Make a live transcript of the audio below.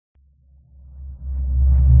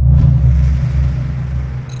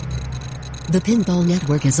The Pinball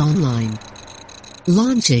Network is online.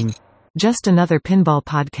 Launching. Just Another Pinball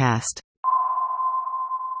Podcast.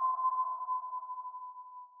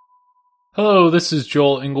 Hello, this is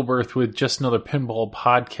Joel Engelberth with Just Another Pinball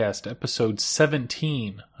Podcast, episode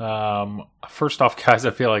 17. First off, guys,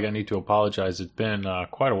 I feel like I need to apologize. It's been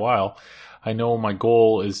quite a while. I know my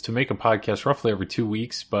goal is to make a podcast roughly every 2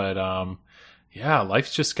 weeks, but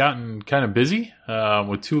life's just gotten kind of busy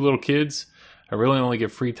with two little kids. I really only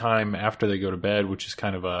get free time after they go to bed, which is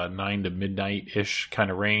kind of a 9 to midnight-ish kind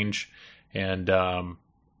of range. And I'm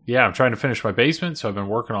trying to finish my basement, so I've been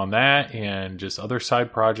working on that and just other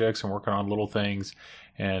side projects and working on little things.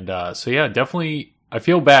 And definitely I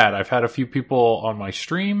feel bad. I've had a few people on my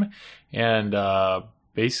stream and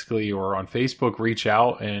basically or on Facebook reach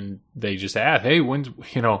out and they just ask, hey,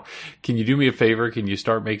 can you do me a favor? Can you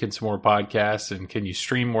start making some more podcasts and can you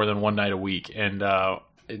stream more than one night a week? And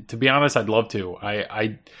to be honest, I'd love to.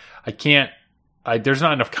 I can't. There's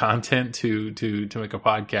not enough content to make a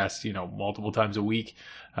podcast, multiple times a week.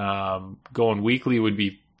 Going weekly would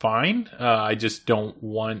be fine. I just don't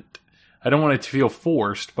want it to feel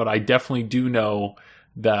forced, but I definitely do know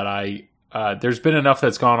that there's been enough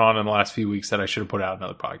that's gone on in the last few weeks that I should have put out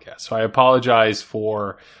another podcast. So I apologize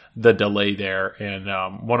for the delay there. And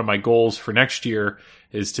one of my goals for next year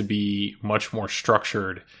is to be much more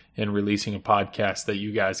structured in releasing a podcast that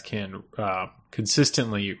you guys can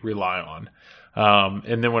consistently rely on.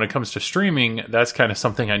 And then when it comes to streaming, that's kind of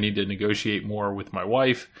something I need to negotiate more with my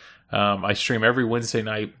wife. I stream every Wednesday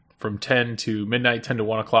night from 10 to midnight, 10 to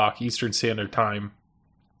 1 o'clock Eastern Standard Time.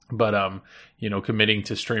 But, committing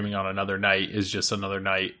to streaming on another night is just another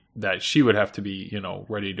night that she would have to be,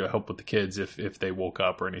 ready to help with the kids if they woke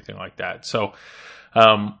up or anything like that. So,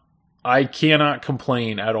 I cannot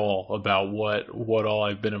complain at all about what all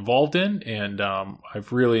I've been involved in, and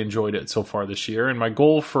I've really enjoyed it so far this year. And my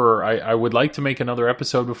goal I would like to make another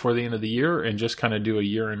episode before the end of the year and just kind of do a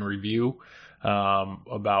year in review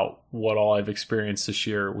about what all I've experienced this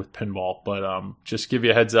year with pinball. But just give you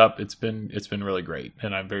a heads up, it's been really great,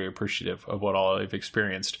 and I'm very appreciative of what all I've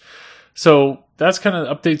experienced. So that's kind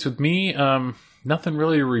of updates with me. Nothing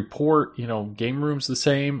really to report. Game room's the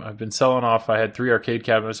same. I've been selling off. I had 3 arcade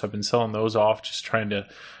cabinets. I've been selling those off, just trying to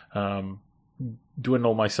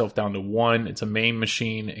dwindle myself down to 1. It's a main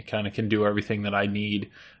machine. It kind of can do everything that I need.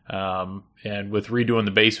 And with redoing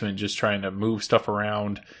the basement, just trying to move stuff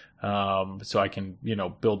around so I can,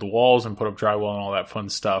 build the walls and put up drywall and all that fun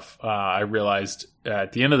stuff. I realized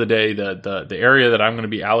at the end of the day, the area that I'm going to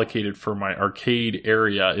be allocated for my arcade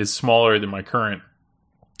area is smaller than my current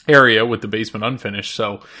area with the basement unfinished.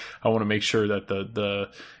 So I want to make sure that the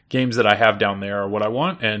games that I have down there are what I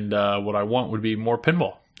want, and what I want would be more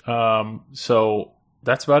pinball. So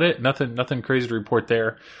that's about it. Nothing crazy to report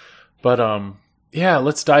there. But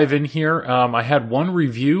let's dive in here. I had one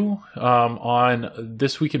review on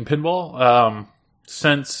This Week in Pinball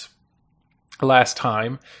since last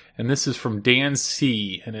time, and this is from Dan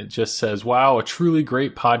C, and it just says, wow, a truly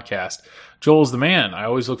great podcast. Joel's the man. I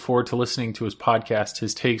always look forward to listening to his podcast.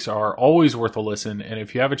 His takes are always worth a listen, and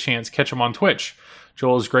if you have a chance, catch him on Twitch.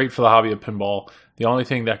 Joel is great for the hobby of pinball. The only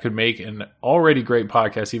thing that could make an already great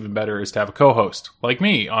podcast even better is to have a co-host like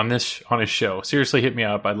me on his show. Seriously, hit me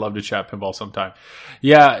up. I'd love to chat pinball sometime.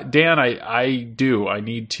 Yeah, Dan, I do.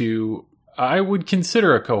 I would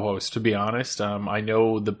consider a co-host, to be honest. I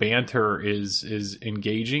know the banter is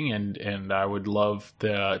engaging, and I would love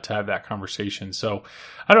to have that conversation. So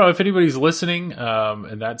I don't know if anybody's listening,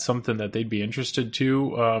 and that's something that they'd be interested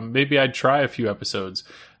to. Maybe I'd try a few episodes.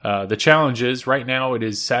 The challenge is right now it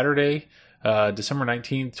is Saturday, December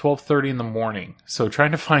 19th, 12:30 in the morning. So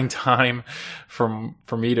trying to find time for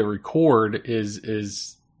me to record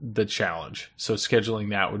is the challenge. So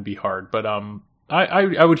scheduling that would be hard, but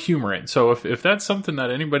I would humor it. So if that's something that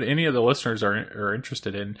any of the listeners are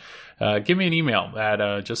interested in, give me an email at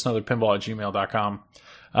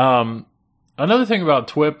justanotherinpinball@gmail.com. Another thing about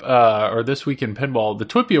TWIP, or This Week in Pinball, the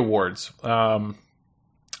TWIPY Awards.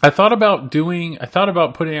 I thought about putting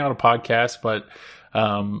out a podcast, but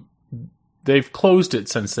they've closed it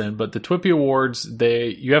since then. But the TWIPY Awards,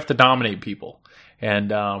 you have to nominate people,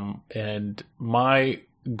 and my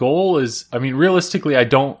goal is, realistically, I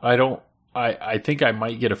think I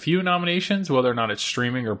might get a few nominations, whether or not it's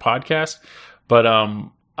streaming or podcast, but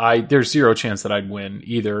there's zero chance that I'd win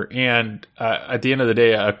either. And at the end of the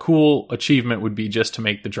day, a cool achievement would be just to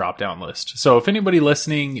make the drop down list. So if anybody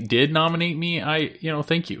listening did nominate me,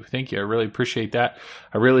 thank you. I really appreciate that.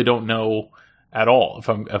 I really don't know at all if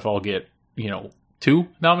I'll get 2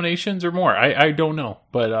 nominations or more. I don't know,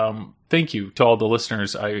 but thank you to all the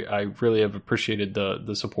listeners. I really have appreciated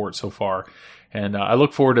the support so far, and I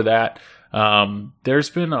look forward to that. There's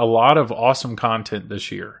been a lot of awesome content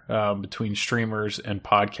this year between streamers and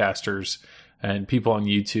podcasters and people on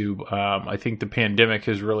YouTube. I think the pandemic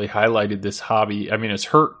has really highlighted this hobby. I mean, it's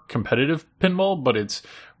hurt competitive pinball, but it's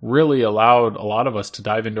really allowed a lot of us to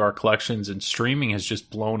dive into our collections, and streaming has just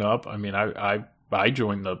blown up. I mean, I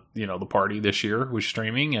joined the party this year with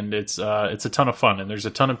streaming, and it's a ton of fun, and there's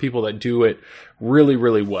a ton of people that do it really,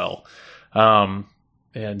 really well.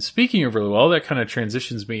 And speaking of really well, that kind of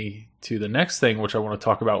transitions me to the next thing, which I want to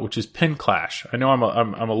talk about, which is Pin Clash. I know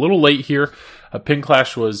I'm a little late here. Pin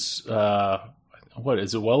Clash was what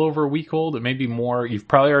is it? Well over a week old. It may be more. You've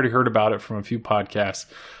probably already heard about it from a few podcasts.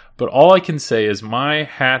 But all I can say is my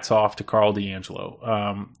hat's off to Carl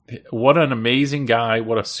D'Angelo. What an amazing guy.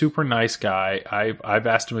 What a super nice guy. I've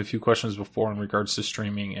asked him a few questions before in regards to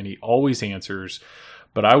streaming, and he always answers.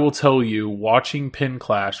 But I will tell you, watching Pin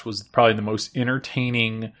Clash was probably the most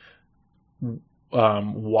entertaining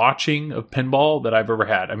watching of pinball that I've ever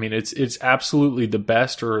had. I mean, it's absolutely the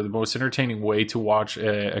best or the most entertaining way to watch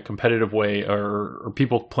a competitive way or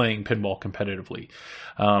people playing pinball competitively.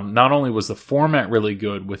 Not only was the format really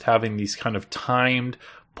good with having these kind of timed,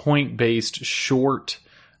 point-based, short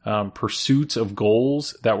pursuits of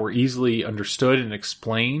goals that were easily understood and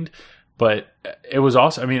explained, but it was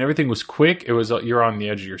also, I mean, everything was quick. It was, you're on the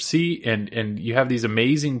edge of your seat, and you have these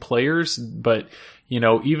amazing players, but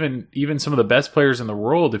even some of the best players in the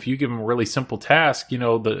world, if you give them a really simple task,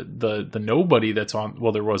 the nobody that's on,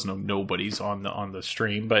 well, there was no nobodies on the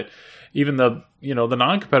stream, but even the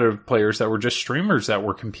non-competitive players that were just streamers that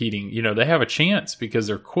were competing, they have a chance because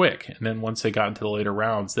they're quick. And then once they got into the later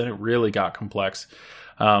rounds, then it really got complex.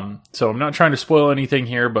 So I'm not trying to spoil anything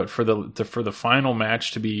here, but for the final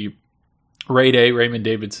match to be Raymond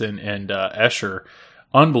Davidson and Escher,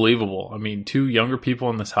 unbelievable. I mean, two younger people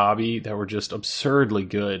in this hobby that were just absurdly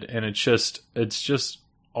good, and it's just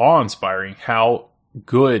awe-inspiring how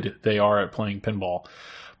good they are at playing pinball.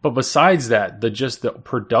 But besides that, the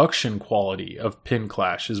production quality of Pin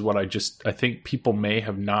Clash is what I think people may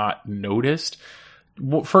have not noticed.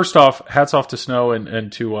 Well, first off, hats off to Snow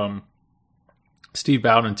and to Steve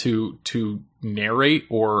Bowden to narrate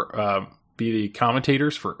or be the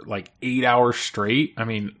commentators for like 8 hours straight. I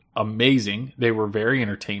mean, amazing. They were very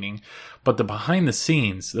entertaining. But the behind the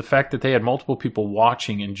scenes, the fact that they had multiple people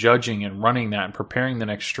watching and judging and running that and preparing the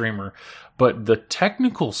next streamer, but the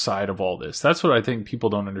technical side of all this, that's what I think people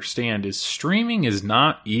don't understand, is streaming is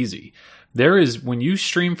not easy. When you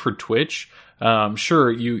stream for Twitch,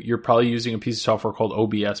 sure, you're probably using a piece of software called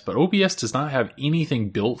OBS, but OBS does not have anything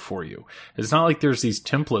built for you. It's not like there's these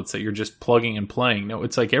templates that you're just plugging and playing. No,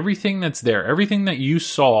 it's like everything that's there, everything that you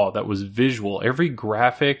saw that was visual, every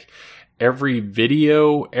graphic, every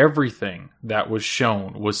video, everything that was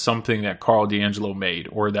shown was something that Carl D'Angelo made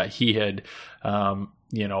or that he had,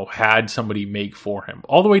 had somebody make for him.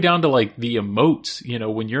 All the way down to like the emotes.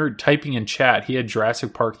 When you're typing in chat, he had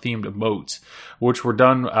Jurassic Park themed emotes, which were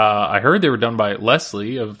done. I heard they were done by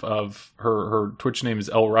Leslie of her Twitch name is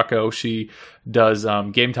El Rucco. She does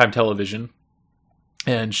Game Time Television.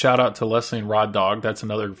 And shout out to Leslie and Rod Dog. That's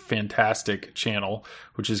another fantastic channel,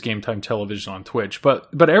 which is Game Time Television on Twitch. But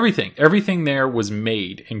everything there was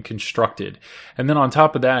made and constructed. And then on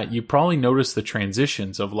top of that, you probably noticed the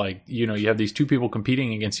transitions of you have these two people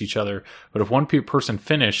competing against each other. But if one person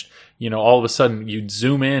finished, all of a sudden you'd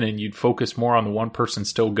zoom in and you'd focus more on the one person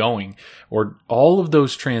still going. Or all of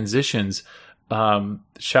those transitions.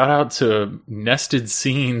 Shout out to nested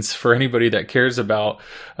scenes for anybody that cares about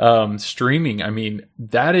streaming. I mean,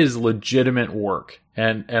 that is legitimate work.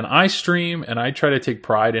 And I stream and I try to take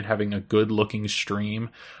pride in having a good looking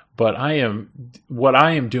stream, but what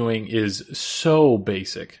I am doing is so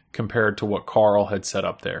basic compared to what Carl had set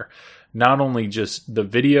up there. Not only just the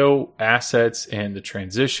video assets and the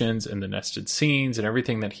transitions and the nested scenes and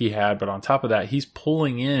everything that he had, but on top of that, he's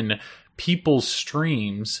pulling in people's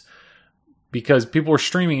streams because people were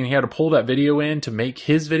streaming and he had to pull that video in to make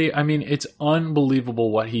his video. I mean, it's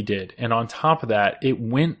unbelievable what he did. And on top of that, it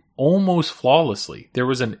went almost flawlessly. There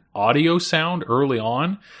was an audio sound early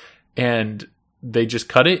on and they just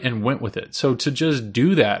cut it and went with it. So to just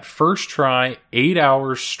do that, first try, 8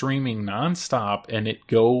 hours streaming nonstop and it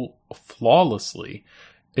go flawlessly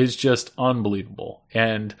is just unbelievable.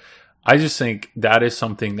 And I just think that is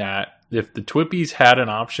something that if the Twippies had an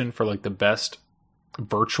option for like the best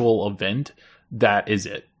virtual event, that is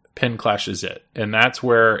it. Pin Clash is it. And that's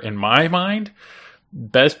where, in my mind,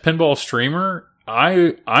 best pinball streamer,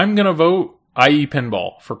 I'm going to vote IE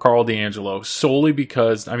Pinball for Carl D'Angelo solely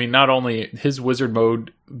because, I mean, not only his Wizard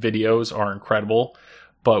Mode videos are incredible,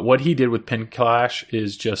 but what he did with Pin Clash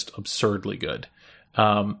is just absurdly good.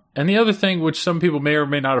 And the other thing, which some people may or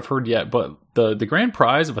may not have heard yet, but the grand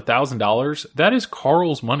prize of $1,000, that is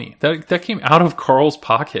Carl's money. That came out of Carl's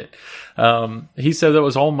pocket. He said that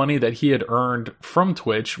was all money that he had earned from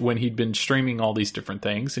Twitch when he'd been streaming all these different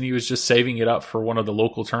things, and he was just saving it up for one of the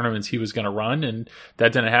local tournaments he was going to run, and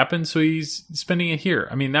that didn't happen, so he's spending it here.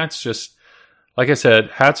 I mean, that's just, like I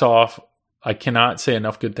said, hats off. I cannot say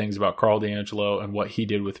enough good things about Carl D'Angelo and what he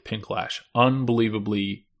did with Pin Clash.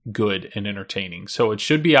 Unbelievably good and entertaining. So it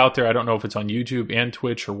should be out there. I don't know if it's on YouTube and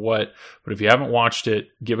Twitch or what, but if you haven't watched it,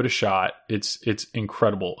 give it a shot. It's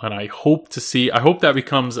incredible. And I hope that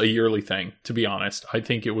becomes a yearly thing, to be honest. I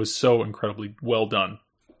think it was so incredibly well done.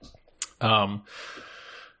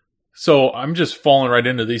 So I'm just falling right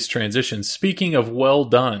into these transitions. Speaking of well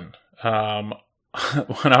done,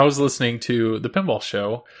 when I was listening to the Pinball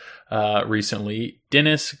Show recently,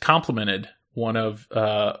 Dennis complimented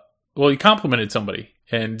he complimented somebody.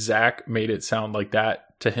 And Zach made it sound like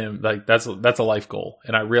that to him, like that's a life goal.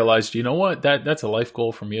 And I realized, you know what, that's a life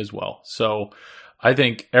goal for me as well. So I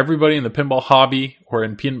think everybody in the pinball hobby or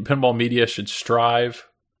in pinball media should strive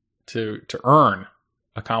to earn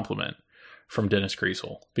a compliment from Dennis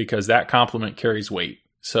Kriesel, because that compliment carries weight.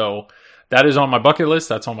 So that is on my bucket list.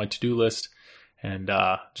 That's on my to-do list, and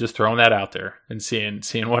just throwing that out there and seeing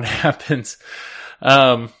what happens.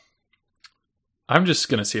 I'm just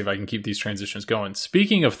going to see if I can keep these transitions going.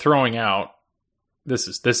 Speaking of throwing out, this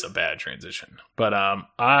is a bad transition, but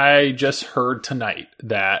I just heard tonight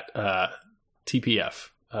that TPF,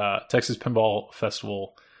 Texas Pinball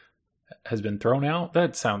Festival, has been thrown out.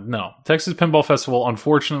 Texas Pinball Festival,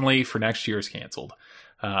 unfortunately, for next year is canceled.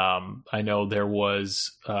 I know there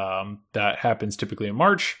was, that happens typically in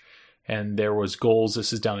March, and there was goals,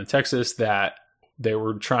 this is down in Texas, that they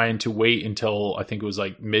were trying to wait until I think it was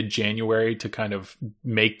like mid-January to kind of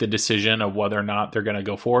make the decision of whether or not they're going to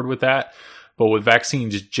go forward with that. But with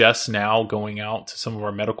vaccines just now going out to some of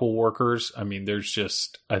our medical workers, I mean,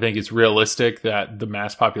 I think it's realistic that the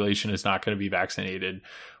mass population is not going to be vaccinated,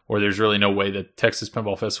 or there's really no way that Texas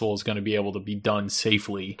Pinball Festival is going to be able to be done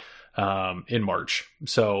safely in March.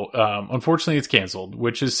 So unfortunately, it's canceled,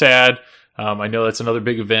 which is sad. I know that's another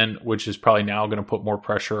big event, which is probably now going to put more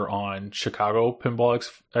pressure on Chicago Pinball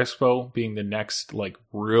Expo being the next like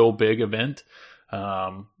real big event,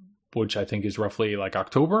 which I think is roughly like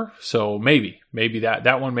October. So maybe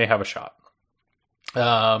that one may have a shot.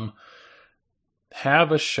 Have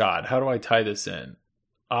a shot. How do I tie this in?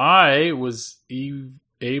 I was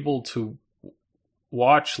able to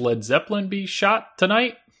watch Led Zeppelin be shot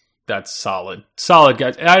tonight. That's solid,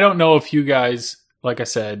 guys. And I don't know if you guys, like I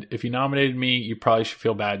said, if you nominated me, you probably should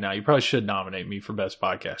feel bad now. You probably should nominate me for Best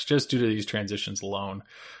Podcast just due to these transitions alone.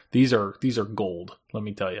 These are gold, let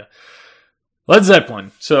me tell you. Led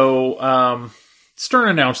Zeppelin. So Stern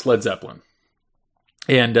announced Led Zeppelin.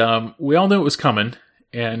 And we all knew it was coming.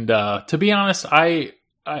 And to be honest, I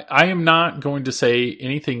am not going to say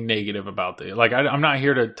anything negative about it. Like, I'm not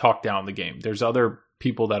here to talk down the game. There's other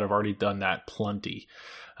people that have already done that plenty.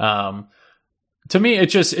 To me,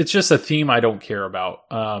 it's just a theme I don't care about.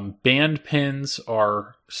 Band pins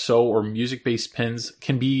or music-based pins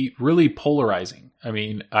can be really polarizing. I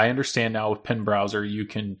mean, I understand now with Pin Browser, you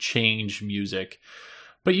can change music,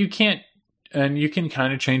 but you can't, and you can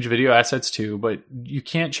kind of change video assets too, but you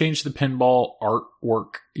can't change the pinball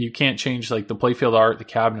artwork. You can't change like the playfield art, the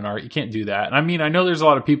cabinet art. You can't do that. And I mean, I know there's a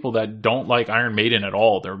lot of people that don't like Iron Maiden at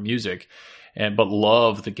all, their music, but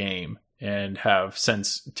love the game, and have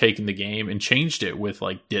since taken the game and changed it with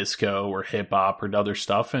like disco or hip hop or other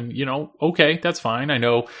stuff. And, okay, that's fine. I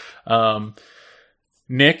know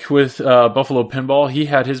Nick with Buffalo Pinball, he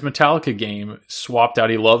had his Metallica game swapped out.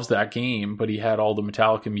 He loves that game, but he had all the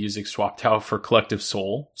Metallica music swapped out for Collective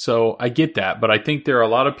Soul. So I get that, but I think there are a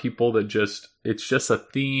lot of people that it's just a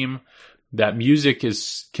theme that music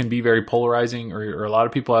can be very polarizing, or a lot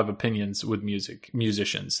of people have opinions with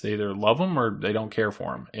musicians. They either love them or they don't care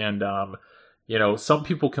for them. And, some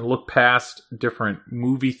people can look past different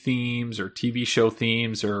movie themes or TV show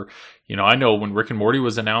themes, or, I know when Rick and Morty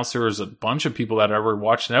was announced, there was a bunch of people that ever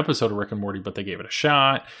watched an episode of Rick and Morty, but they gave it a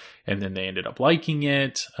shot and then they ended up liking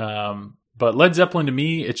it. But Led Zeppelin, to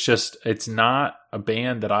me, it's not a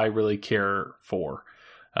band that I really care for.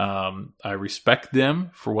 I respect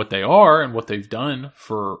them for what they are and what they've done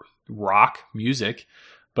for rock music,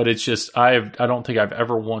 but it's just, I don't think I've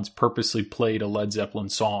ever once purposely played a Led Zeppelin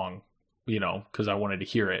song, because I wanted to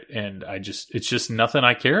hear it. And it's just nothing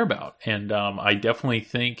I care about. And, I definitely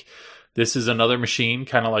think this is another machine,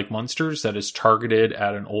 kind of like Munsters, that is targeted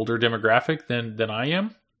at an older demographic than I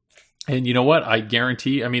am. And you know what? I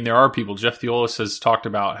guarantee, there are people, Jeff Theolis has talked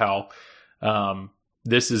about how,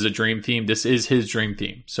 this is a dream theme. This is his dream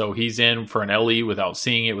theme. So he's in for an LE without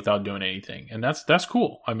seeing it, without doing anything. And that's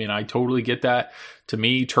cool. I mean, I totally get that. To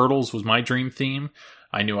me, Turtles was my dream theme.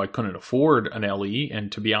 I knew I couldn't afford an LE.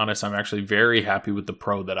 And to be honest, I'm actually very happy with the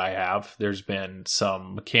Pro that I have. There's been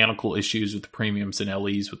some mechanical issues with the premiums and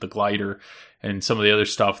LEs with the glider and some of the other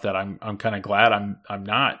stuff that I'm kind of glad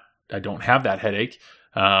I don't have that headache.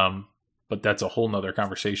 But that's a whole nother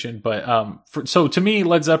conversation. But so to me,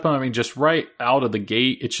 Led Zeppelin, I mean, just right out of the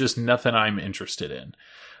gate, it's just nothing I'm interested in.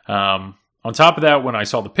 On top of that, when I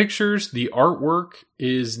saw the pictures, the artwork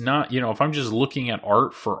is not, if I'm just looking at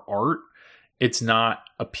art for art, it's not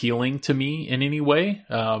appealing to me in any way.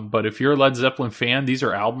 But if you're a Led Zeppelin fan, these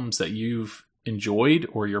are albums that you've enjoyed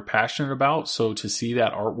or you're passionate about. So to see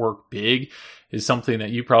that artwork big is something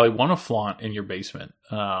that you probably want to flaunt in your basement.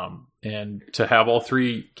 And to have all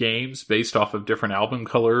 3 games based off of different album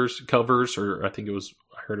covers, or I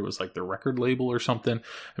heard it was like the record label or something.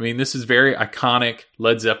 I mean, this is very iconic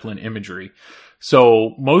Led Zeppelin imagery.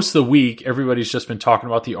 So most of the week, everybody's just been talking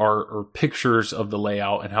about the art or pictures of the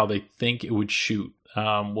layout and how they think it would shoot.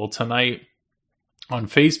 Well, tonight on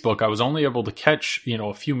Facebook, I was only able to catch,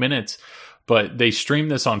 a few minutes, but they streamed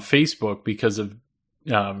this on Facebook because of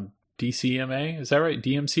DCMA. Is that right?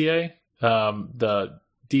 DMCA? The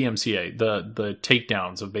DMCA, the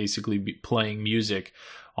takedowns of basically playing music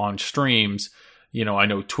on streams. I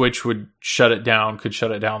know Twitch could shut it down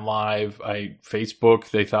live. Facebook,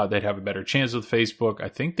 they thought they'd have a better chance with Facebook. I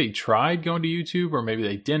think they tried going to YouTube, or maybe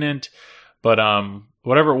they didn't. But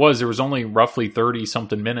whatever it was, there was only roughly 30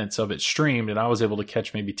 something minutes of it streamed, and I was able to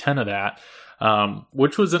catch maybe 10 of that,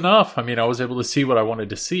 which was enough. I mean, I was able to see what I wanted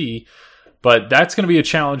to see, but that's going to be a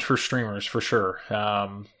challenge for streamers for sure.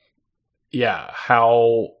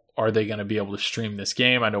 How are they going to be able to stream this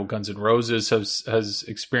game? I know Guns N' Roses has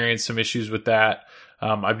experienced some issues with that.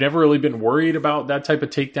 I've never really been worried about that type of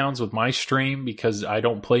takedowns with my stream because I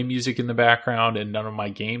don't play music in the background and none of my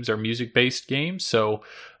games are music-based games, so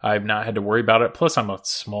I've not had to worry about it. Plus, I'm a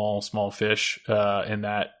small fish in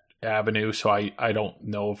that avenue, so I don't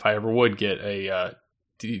know if I ever would get a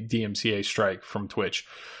DMCA strike from Twitch.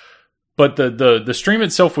 But the stream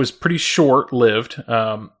itself was pretty short-lived.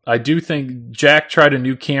 I do think Jack tried a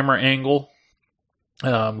new camera angle,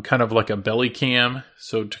 kind of like a belly cam,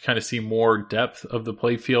 so to kind of see more depth of the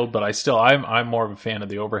playfield. But I'm more of a fan of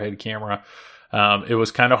the overhead camera. It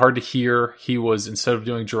was kind of hard to hear. He was, instead of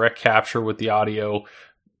doing direct capture with the audio,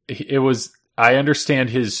 I understand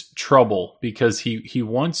his trouble because he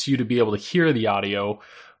wants you to be able to hear the audio,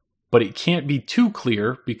 but it can't be too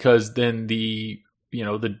clear because then the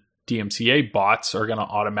DMCA bots are going to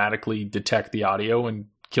automatically detect the audio and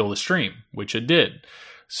kill the stream, which it did.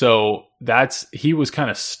 So he was kind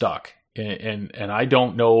of stuck, and I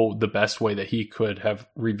don't know the best way that he could have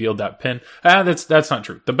revealed that pin. That's not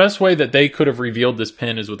true. The best way that they could have revealed this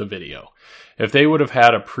pin is with a video. If they would have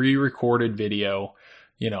had a pre-recorded video,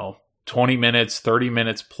 20 minutes, 30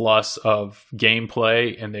 minutes plus of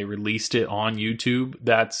gameplay, and they released it on YouTube,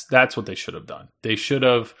 that's what they should have done. They should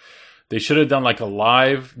have done like a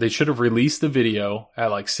live. They should have released the video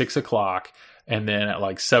at like 6:00, and then at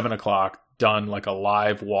like 7:00 done like a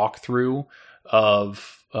live walkthrough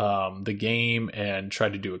of the game and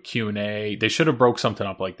tried to do a Q&A. They should have broke something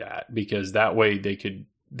up like that, because that way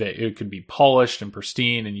it could be polished and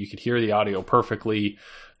pristine, and you could hear the audio perfectly.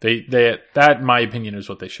 That, in my opinion, is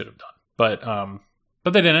what they should have done.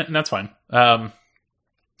 But they didn't, and that's fine.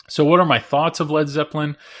 So what are my thoughts of Led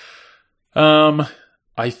Zeppelin?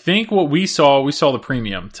 I think what we saw the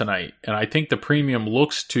premium tonight, and I think the premium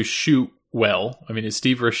looks to shoot well. I mean, it's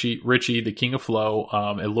Steve Ritchie, the king of flow.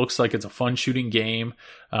 It looks like it's a fun shooting game.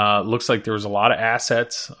 Looks like there was a lot of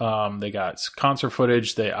assets. They got concert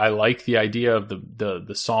footage. I like the idea of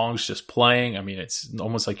the songs just playing. I mean, it's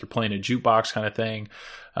almost like you're playing a jukebox kind of thing.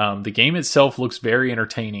 The game itself looks very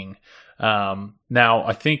entertaining. Now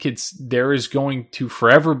I think there is going to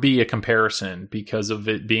forever be a comparison, because of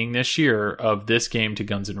it being this year, of this game to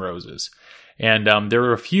Guns N' Roses. And, there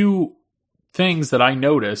were a few things that I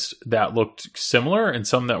noticed that looked similar and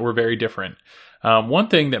some that were very different. One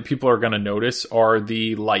thing that people are going to notice are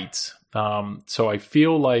the lights. So I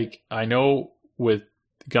feel like, I know with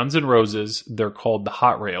Guns N' Roses, they're called the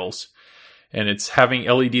hot rails, and it's having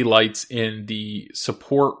LED lights in the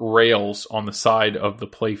support rails on the side of the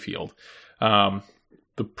playfield.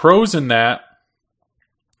 The pros in that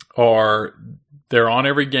are they're on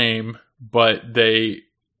every game, but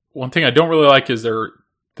one thing I don't really like is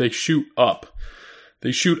they shoot up.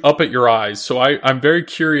 They shoot up at your eyes. So I'm very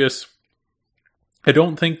curious. I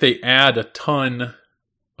don't think they add a ton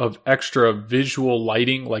extra visual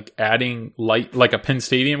lighting, like adding light, like a Penn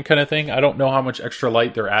Stadium kind of thing. I don't know how much extra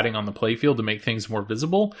light they're adding on the playfield to make things more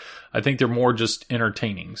visible. I think they're more just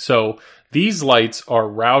entertaining. So these lights are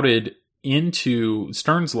routed into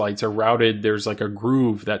Stern's lights are routed. There's like a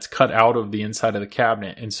groove that's cut out of the inside of the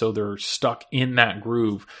cabinet. And so they're stuck in that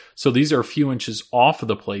groove. So these are a few inches off of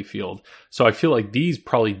the playfield. So I feel like these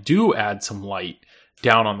probably do add some light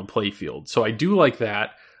down on the playfield. So I do like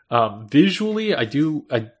that. Visually,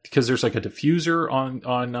 because there's like a diffuser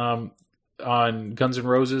on Guns N'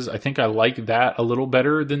 Roses. I think I like that a little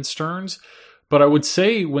better than Stern's. But I would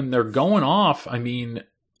say when they're going off, I mean,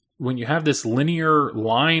 when you have this linear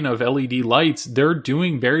line of LED lights, they're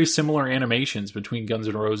doing very similar animations between Guns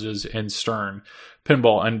N' Roses and Stern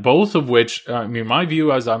Pinball, and both of which, I mean, my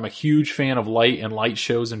view, as I'm a huge fan of light and light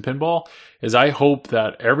shows in pinball, is I hope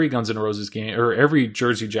that every Guns N' Roses game, or every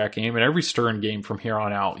Jersey Jack game, and every Stern game from here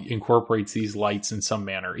on out incorporates these lights in some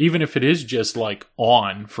manner, even if it is just like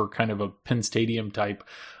on for kind of a Penn Stadium type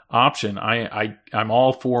option. I'm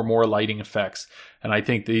all for more lighting effects. And I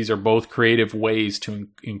think these are both creative ways to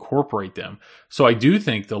incorporate them. So I do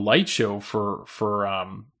think the light show for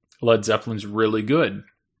Led Zeppelin's really good.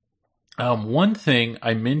 One thing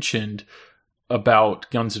I mentioned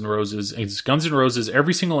about Guns N' Roses is Guns N' Roses,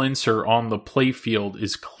 every single insert on the play field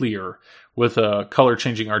is clear with a color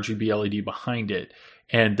changing RGB LED behind it.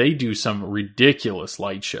 And they do some ridiculous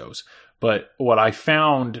light shows. But what I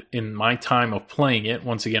found in my time of playing it,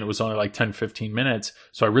 once again, it was only like 10, 15 minutes,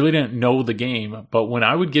 so I really didn't know the game. But when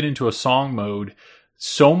I would get into a song mode,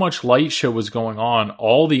 so much light show was going on.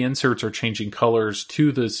 All the inserts are changing colors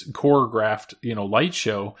to this choreographed, light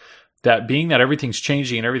show, that being that everything's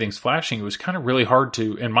changing and everything's flashing, it was kind of really hard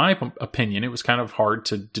to, in my opinion, it was kind of hard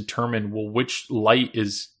to determine, well, which light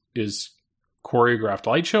is choreographed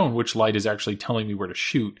light show and which light is actually telling me where to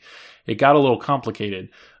shoot. It got a little complicated.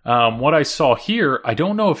 What I saw here, I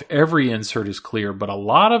don't know if every insert is clear, but a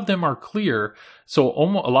lot of them are clear. So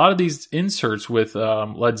almost a lot of these inserts with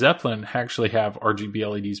Led Zeppelin actually have RGB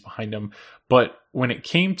LEDs behind them. But when it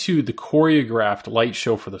came to the choreographed light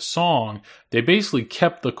show for the song, they basically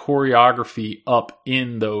kept the choreography up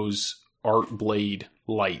in those art blade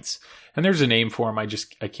lights. And there's a name for them.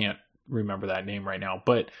 I can't remember that name right now.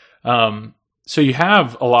 But so you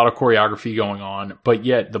have a lot of choreography going on, but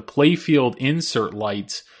yet the playfield insert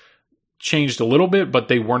lights changed a little bit, but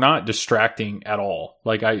they were not distracting at all.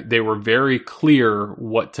 They were very clear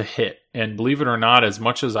what to hit. And believe it or not, as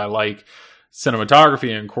much as I like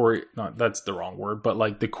cinematography and that's the wrong word, but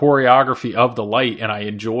like the choreography of the light, and I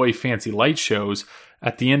enjoy fancy light shows,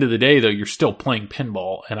 at the end of the day, though, you're still playing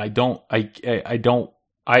pinball. And I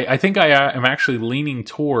think I am actually leaning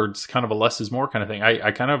towards kind of a less is more kind of thing.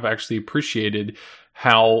 I kind of actually appreciated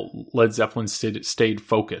how Led Zeppelin stayed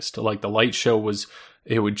focused. Like the light show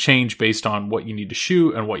it would change based on what you need to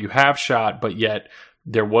shoot and what you have shot, but yet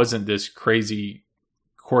there wasn't this crazy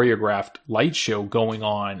choreographed light show going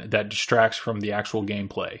on that distracts from the actual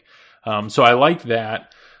gameplay. So I like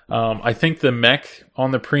that. I think the mech on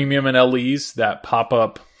the premium and LEs, that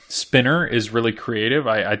pop-up spinner, is really creative.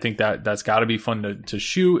 I think that's got to be fun to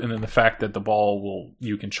shoot. And then the fact that the ball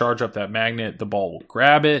you can charge up that magnet, the ball will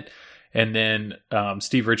grab it. And then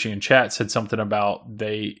Steve Ritchie in chat said something about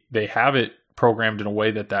they have it programmed in a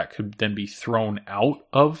way that could then be thrown out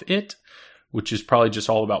of it, which is probably just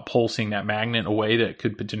all about pulsing that magnet in a way that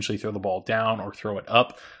could potentially throw the ball down or throw it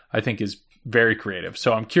up. I think is very creative.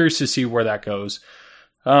 So I'm curious to see where that goes.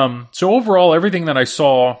 So overall, everything that I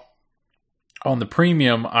saw on the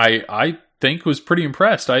premium, I think was pretty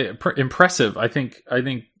impressive. I think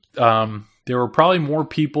there were probably more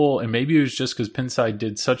people, and maybe it was just because Pinside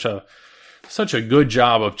did such a good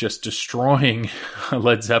job of just destroying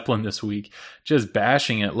Led Zeppelin this week, just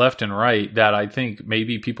bashing it left and right, that I think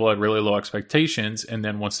maybe people had really low expectations, and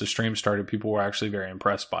then once the stream started, people were actually very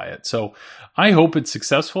impressed by it. So I hope it's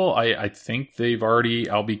successful. I think they've already.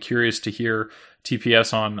 I'll be curious to hear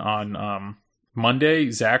TPS on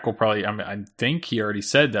Monday. Zach will probably, I think he already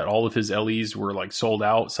said that all of his LEs were like sold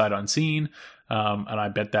out sight unseen. And I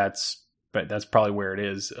bet that's probably where it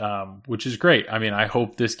is, which is great. I mean, I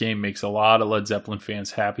hope this game makes a lot of Led Zeppelin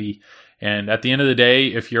fans happy. And at the end of the day,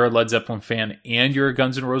 if you're a Led Zeppelin fan and you're a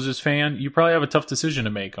Guns N' Roses fan, you probably have a tough decision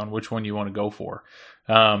to make on which one you want to go for.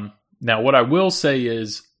 Now, what I will say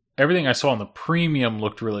is everything I saw on the premium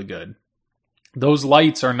looked really good. Those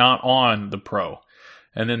lights are not on the Pro.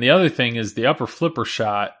 And then the other thing is the upper flipper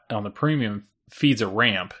shot on the premium feeds a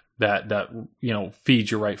ramp that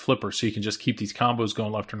feeds your right flipper, so you can just keep these combos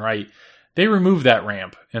going left and right. They removed that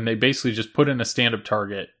ramp, and they basically just put in a stand-up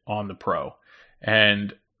target on the Pro.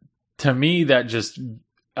 And to me, that just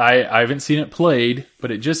I haven't seen it played,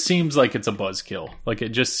 but it just seems like it's a buzzkill. Like, it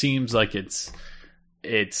just seems like it's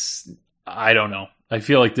I don't know. I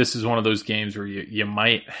feel like this is one of those games where you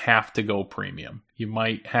might have to go premium. You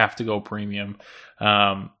might have to go premium.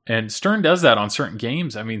 And Stern does that on certain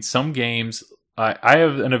games. I mean, some games, I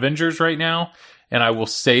have an Avengers right now, and I will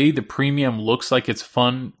say the premium looks like it's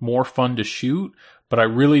more fun to shoot, but I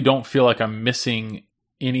really don't feel like I'm missing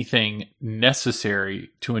anything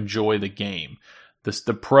necessary to enjoy the game.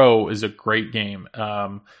 The Pro is a great game.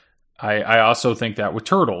 I also think that with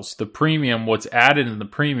Turtles, the premium, what's added in the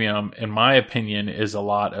premium, in my opinion, is a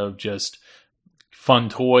lot of just fun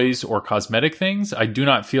toys or cosmetic things. I do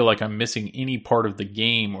not feel like I'm missing any part of the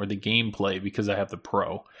game or the gameplay because I have the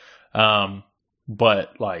Pro.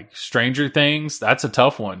 But like Stranger Things, that's a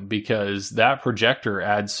tough one because that projector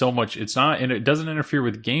adds so much. It's not, and it doesn't interfere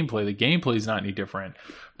with gameplay. The gameplay is not any different,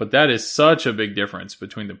 but that is such a big difference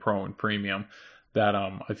between the Pro and premium that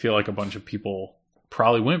I feel like a bunch of people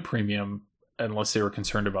probably went premium unless they were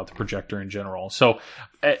concerned about the projector in general. So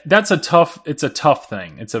it's a tough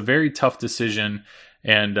thing. It's a very tough decision.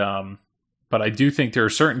 And, but I do think there are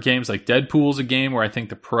certain games like Deadpool's a game where I think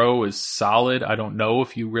the Pro is solid. I don't know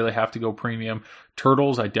if you really have to go premium.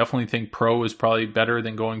 Turtles, I definitely think Pro is probably better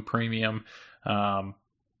than going premium.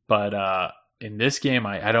 But in this game,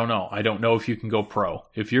 I don't know. I don't know if you can go Pro.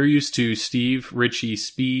 If you're used to Steve Ritchie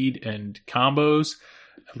speed and combos,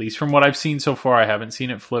 at least from what I've seen so far, I haven't seen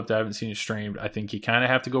it flipped. I haven't seen it streamed. I think you kind of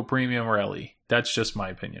have to go premium or LE. That's just my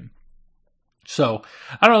opinion. So,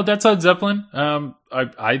 I don't know. That's on Zeppelin.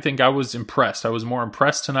 I think I was impressed. I was more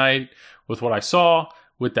impressed tonight with what I saw.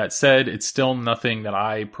 With that said, it's still nothing that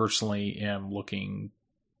I personally am looking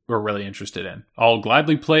or really interested in. I'll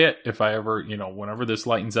gladly play it if I ever, whenever this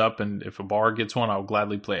lightens up and if a bar gets one, I'll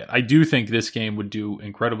gladly play it. I do think this game would do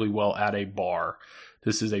incredibly well at a bar.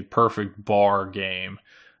 This is a perfect bar game.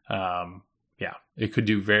 Yeah, it could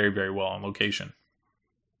do very, very well on location.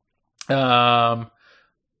 I'm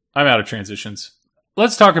out of transitions.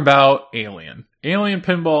 Let's talk about Alien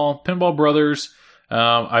Pinball Brothers.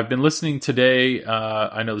 I've been listening today.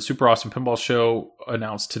 I know the Super Awesome Pinball Show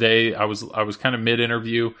announced today. I was kind of mid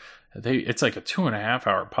interview. It's like a 2.5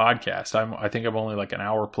 hour podcast. I think I'm only like an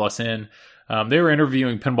hour plus in. They were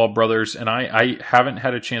interviewing Pinball Brothers, and I haven't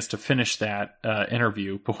had a chance to finish that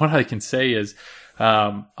interview. But what I can say is,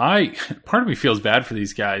 part of me feels bad for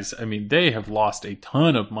these guys. I mean, they have lost a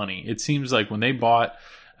ton of money. It seems like when they bought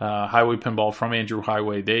Highway Pinball from Andrew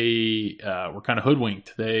Highway, they were kind of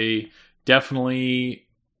hoodwinked. They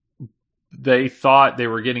thought they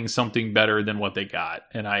were getting something better than what they got.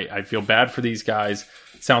 And I feel bad for these guys.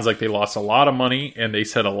 It sounds like they lost a lot of money, and they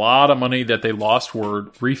said a lot of money that they lost were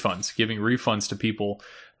refunds, giving refunds to people.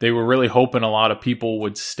 They were really hoping a lot of people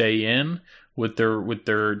would stay in with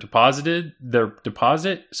their deposit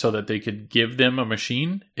so that they could give them a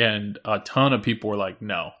machine. And a ton of people were like,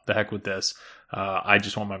 no, the heck with this. I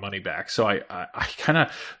just want my money back. So I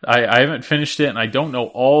haven't finished it, and I don't know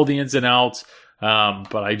all the ins and outs.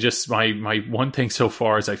 But I just, my one thing so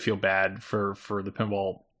far is I feel bad for the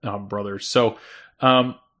Pinball Brothers. So,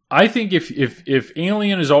 I think if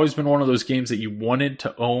Alien has always been one of those games that you wanted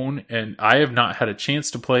to own, and I have not had a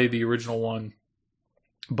chance to play the original one,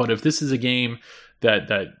 but if this is a game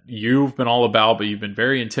that you've been all about, but you've been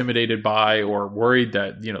very intimidated by or worried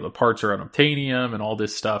that, the parts are unobtainium and all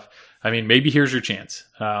this stuff, I mean, maybe here's your chance.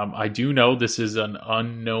 I do know this is an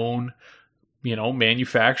unknown,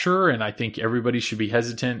 manufacturer, and I think everybody should be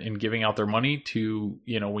hesitant in giving out their money to,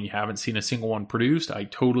 when you haven't seen a single one produced. I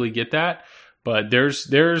totally get that. But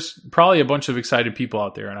there's probably a bunch of excited people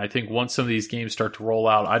out there. And I think once some of these games start to roll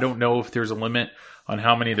out, I don't know if there's a limit on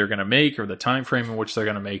how many they're going to make or the time frame in which they're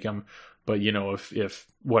going to make them. But, if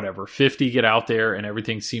whatever, 50 get out there and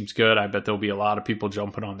everything seems good, I bet there'll be a lot of people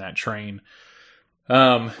jumping on that train.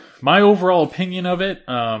 My overall opinion of it,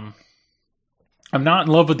 I'm not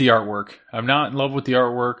in love with the artwork.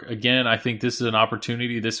 Again, I think this is an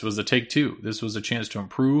opportunity. This was a take two. This was a chance to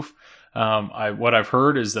improve. What I've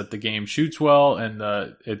heard is that the game shoots well, and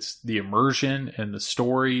it's the immersion and the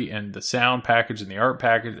story and the sound package and the art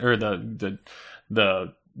package, or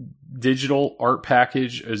the digital art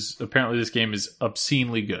package is, apparently this game is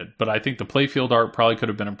obscenely good. But I think the playfield art probably could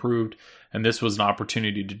have been improved, and this was an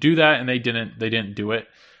opportunity to do that, and they didn't do it.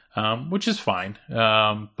 Which is fine.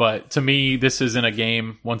 But to me, this isn't a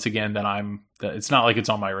game, once again, that it's not like it's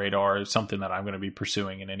on my radar. It's something that I'm going to be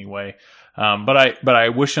pursuing in any way. But I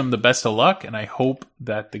wish them the best of luck, and I hope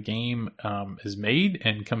that the game, is made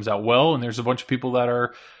and comes out well. And there's a bunch of people that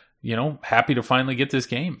are, happy to finally get this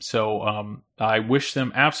game. So, I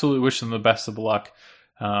absolutely wish them the best of luck.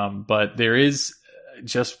 But there is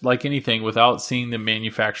just like anything, without seeing them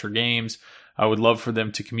manufacture games, I would love for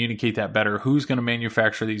them to communicate that better. Who's going to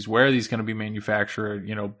manufacture these? Where are these going to be manufactured?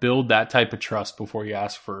 Build that type of trust before you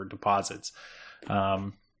ask for deposits.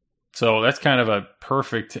 So that's kind of a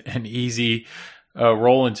perfect and easy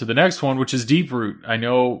roll into the next one, which is deeproot. I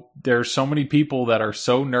know there's so many people that are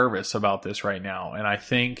so nervous about this right now, and I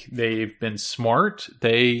think they've been smart.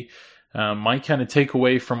 They my kind of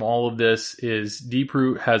takeaway from all of this is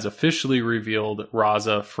deeproot has officially revealed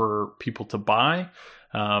Raza for people to buy.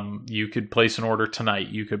 You could place an order tonight.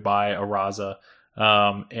 You could buy a Raza.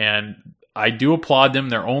 And I do applaud them.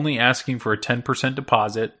 They're only asking for a 10%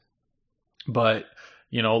 deposit. But,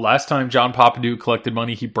 last time John Papaduke collected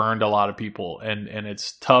money, he burned a lot of people. And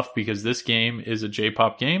it's tough because this game is a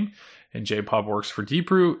J-pop game, and J-pop works for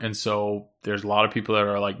deeproot. And so there's a lot of people that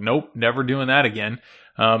are like, nope, never doing that again.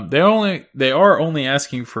 They are only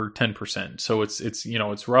asking for 10%. So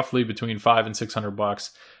it's roughly between $500 and $600.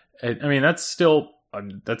 I mean, that's still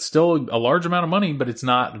a large amount of money, but it's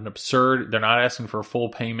not an absurd. They're not asking for a full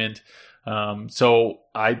payment. So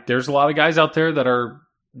there's a lot of guys out there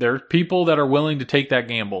there's people that are willing to take that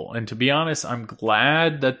gamble. And to be honest, I'm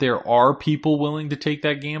glad that there are people willing to take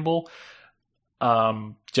that gamble.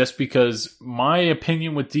 Just because my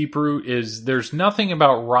opinion with deeproot is there's nothing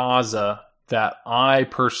about Raza that I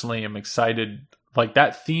personally am excited. Like,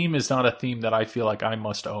 that theme is not a theme that I feel like I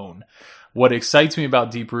must own. What excites me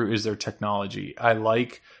about deeproot is their technology. I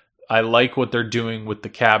like what they're doing with the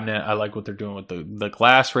cabinet. I like what they're doing with the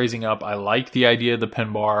glass raising up. I like the idea of the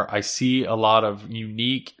pin bar. I see a lot of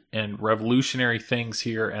unique and revolutionary things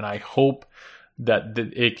here, and I hope that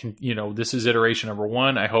it can, this is iteration number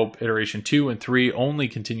 1. I hope iteration 2 and 3 only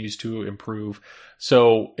continues to improve.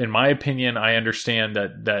 So in my opinion, I understand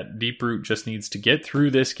that deeproot just needs to get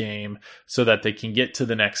through this game so that they can get to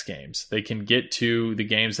the next games. They can get to the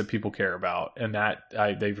games that people care about. And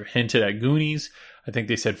they've hinted at Goonies. I think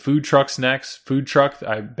they said Food Truck's next. Food Truck,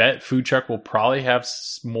 I bet Food Truck will probably have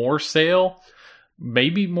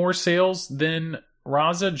maybe more sales than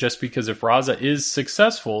Raza, just because if Raza is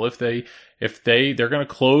successful, they're going to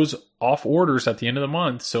close off orders at the end of the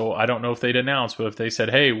month. So I don't know if they'd announce, but if they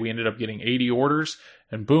said, hey, we ended up getting 80 orders,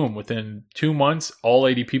 and boom, within 2 months, all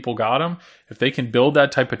 80 people got them. If they can build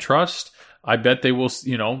that type of trust, I bet they will,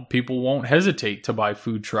 people won't hesitate to buy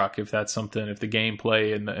Food Truck if that's something, if the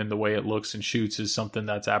gameplay and the way it looks and shoots is something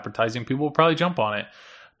that's appetizing, people will probably jump on it.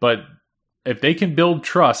 But if they can build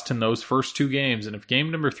trust in those first 2 games, and if game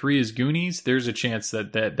number 3 is Goonies, there's a chance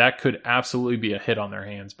that could absolutely be a hit on their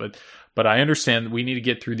hands. But I understand that we need to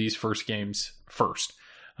get through these first games first.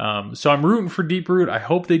 So I'm rooting for deeproot. I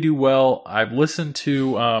hope they do well. I've listened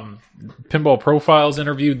to Pinball Profiles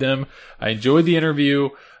interviewed them. I enjoyed the interview.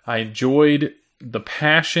 I enjoyed the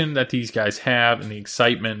passion that these guys have and the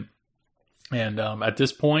excitement. And at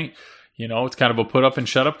this point, it's kind of a put up and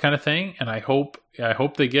shut up kind of thing. And I hope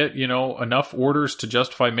they get, enough orders to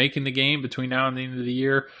justify making the game between now and the end of the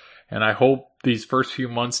year. And I hope these first few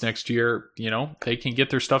months next year, they can get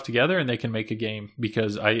their stuff together and they can make a game,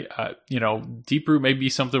 because deeproot may be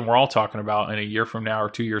something we're all talking about in a year from now or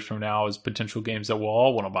 2 years from now as potential games that we'll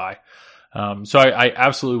all want to buy. So I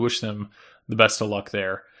absolutely wish them the best of luck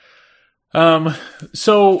there.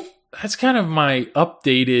 So that's kind of my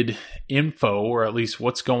updated info, or at least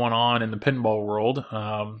what's going on in the pinball world.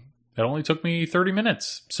 It only took me 30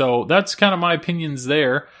 minutes. So that's kind of my opinions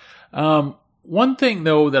there. One thing,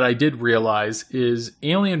 though, that I did realize is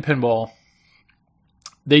Alien Pinball,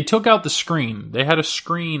 they took out the screen. They had a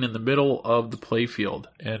screen in the middle of the playfield,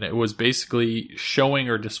 and it was basically showing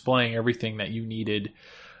or displaying everything that you needed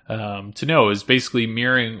to know. Is basically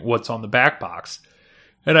mirroring what's on the back box.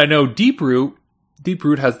 And I know deeproot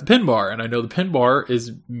has the pin bar, and I know the pin bar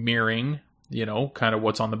is mirroring, kind of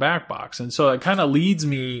what's on the back box. And so it kind of leads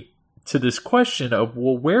me to this question of,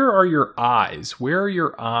 well, where are your eyes? Where are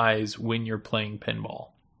your eyes when you're playing pinball?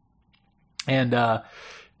 And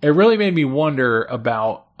it really made me wonder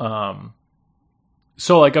about,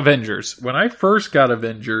 like Avengers. When I first got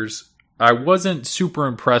Avengers, I wasn't super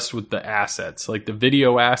impressed with the assets, like the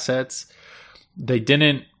video assets. I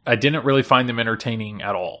didn't really find them entertaining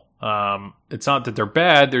at all. It's not that they're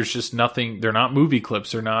bad. There's just nothing. They're not movie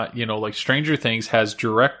clips. They're not, like Stranger Things has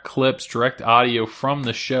direct clips, direct audio from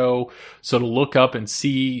the show. So to look up and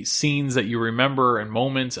see scenes that you remember and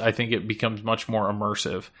moments, I think it becomes much more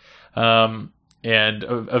immersive. And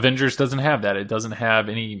Avengers doesn't have that. It doesn't have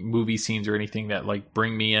any movie scenes or anything that like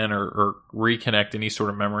bring me in or reconnect any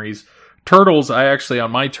sort of memories. Turtles,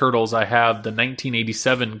 on my Turtles, I have the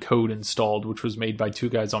 1987 code installed, which was made by 2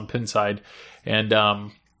 guys on Pinside.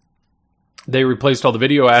 And, they replaced all the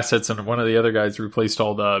video assets, and one of the other guys replaced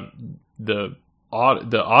all the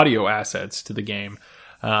the audio assets to the game.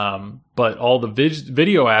 But all the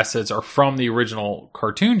video assets are from the original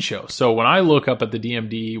cartoon show. So when I look up at the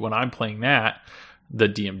DMD when I'm playing that, the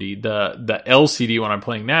LCD when I'm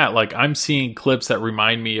playing that, like I'm seeing clips that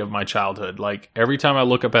remind me of my childhood. Like every time I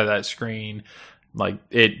look up at that screen, like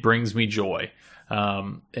it brings me joy.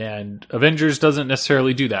 And Avengers doesn't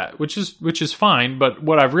necessarily do that, which is fine. But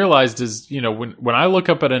what I've realized is, when I look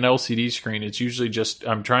up at an LCD screen, it's usually just,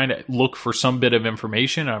 I'm trying to look for some bit of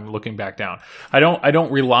information. And I'm looking back down. I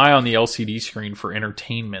don't rely on the LCD screen for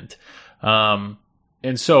entertainment. And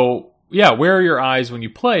so, yeah, where are your eyes when you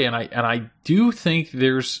play? And I do think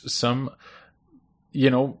there's some,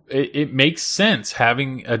 it makes sense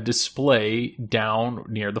having a display down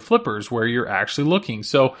near the flippers where you're actually looking.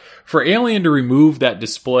 So for Alien to remove that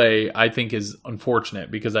display, I think is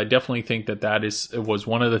unfortunate, because I definitely think it was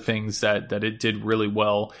one of the things that it did really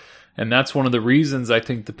well. And that's one of the reasons I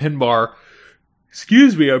think the pin bar,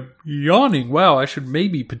 excuse me, I'm yawning. Wow, I should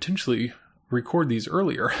maybe potentially record these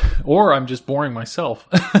earlier, or I'm just boring myself.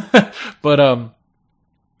 But,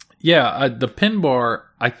 the pin bar,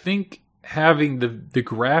 I think, having the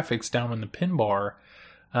graphics down in the pin bar,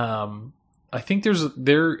 I think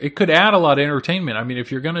it could add a lot of entertainment. I mean,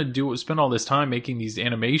 if you're going to spend all this time making these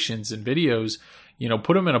animations and videos,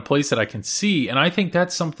 put them in a place that I can see. And I think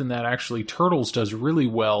that's something that actually Turtles does really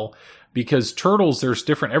well, because Turtles, there's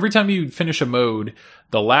different, every time you finish a mode,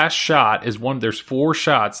 the last shot is there's 4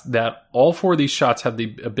 shots that all 4 of these shots have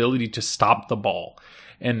the ability to stop the ball.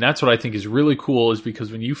 And that's what I think is really cool, is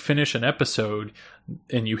because when you finish an episode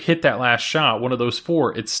and you hit that last shot, one of those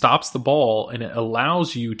 4, it stops the ball and it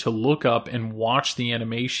allows you to look up and watch the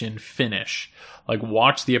animation finish, like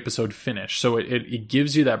watch the episode finish. So it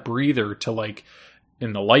gives you that breather to, like,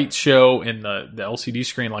 in the light show, in the LCD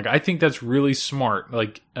screen. Like, I think that's really smart.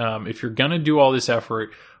 Like, if you're going to do all this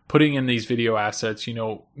effort putting in these video assets,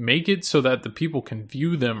 make it so that the people can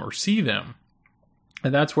view them or see them.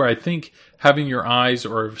 And that's where I think having your eyes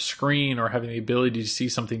or a screen or having the ability to see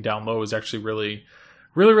something down low is actually really,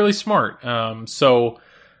 really, really smart. So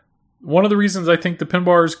one of the reasons I think the pin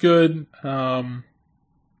bar is good, and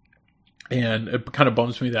it kind of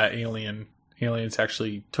bums me that Aliens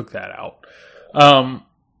actually took that out.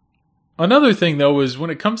 Another thing, though, is when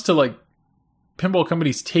it comes to, like, pinball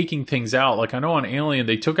companies taking things out, like I know on Alien,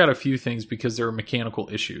 they took out a few things because there were mechanical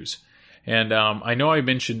issues. And I know I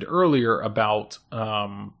mentioned earlier about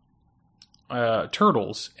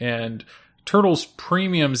Turtles, and Turtles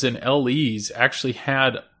Premiums and LEs actually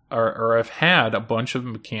had or have had a bunch of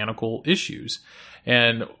mechanical issues.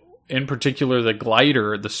 And in particular, the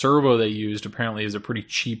glider, the servo they used apparently is a pretty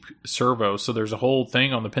cheap servo. So there's a whole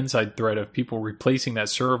thing on the Pinside thread of people replacing that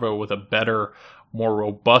servo with a better, more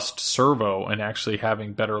robust servo and actually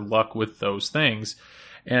having better luck with those things.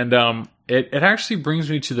 And it actually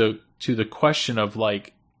brings me to the question of,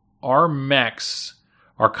 like, are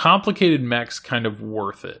complicated mechs kind of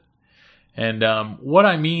worth it? And what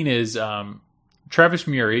I mean is, Travis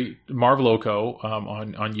Murray, Marvloco,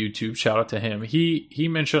 on YouTube, shout out to him. He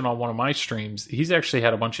mentioned on one of my streams, he's actually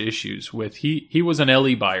had a bunch of issues with, he was an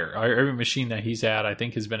LE buyer. Every machine that he's had, I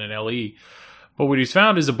think, has been an LE. But what he's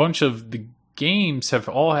found is a bunch of the games have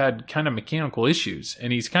all had kind of mechanical issues.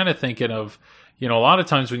 And he's kind of thinking of, a lot of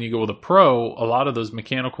times when you go with a pro, a lot of those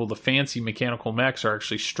the fancy mechanical mechs are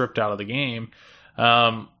actually stripped out of the game.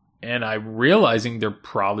 And I'm realizing they're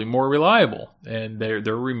probably more reliable, and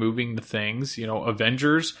they're removing the things.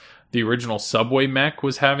 Avengers, the original Subway mech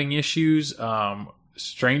was having issues.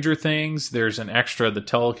 Stranger Things, there's an extra, the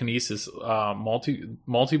telekinesis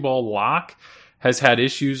multi-ball lock has had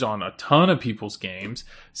issues on a ton of people's games.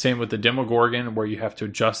 Same with the Demogorgon, where you have to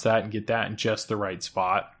adjust that and get that in just the right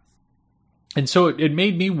spot. And so it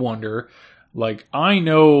made me wonder, like, I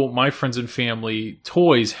know my friends and family,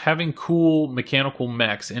 toys, having cool mechanical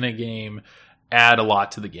mechs in a game add a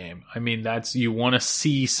lot to the game. I mean, you want to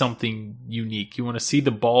see something unique. You want to see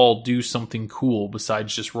the ball do something cool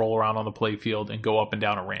besides just roll around on the playfield and go up and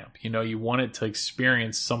down a ramp. You want it to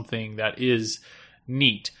experience something that is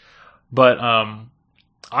neat. But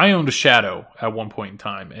I owned a Shadow at one point in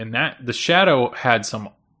time, and the Shadow had some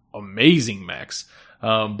amazing mechs.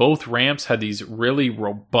 Both ramps had these really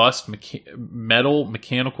robust metal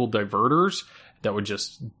mechanical diverters that would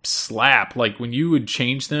just slap. Like, when you would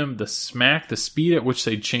change them, the speed at which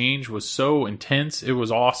they change was so intense. It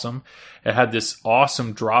was awesome. It had this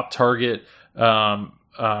awesome drop target. I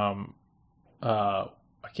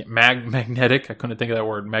magnetic. I couldn't think of that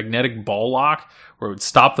word. Magnetic ball lock, where it would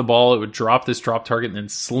stop the ball, it would drop this drop target, and then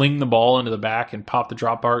sling the ball into the back and pop the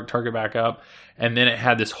drop target back up. And then it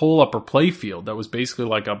had this whole upper play field that was basically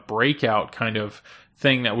like a breakout kind of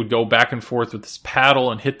thing that would go back and forth with this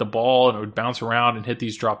paddle and hit the ball, and it would bounce around and hit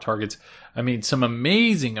these drop targets. I mean, some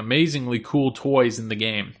amazingly cool toys in the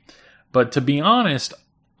game. But to be honest,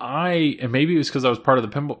 and maybe it was because I was part of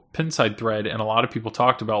the Pinside thread, and a lot of people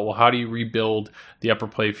talked about, well, how do you rebuild the upper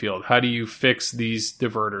play field? How do you fix these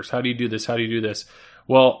diverters? How do you do this? How do you do this?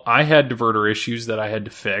 Well, I had diverter issues that I had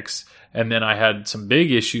to fix, and then I had some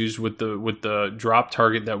big issues with the drop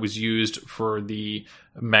target that was used for the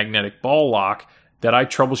magnetic ball lock that I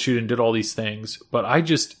troubleshooted and did all these things. But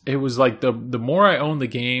it was like the more I owned the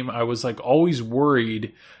game, I was like always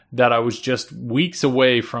worried that I was just weeks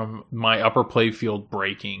away from my upper play field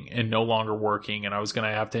breaking and no longer working, and I was going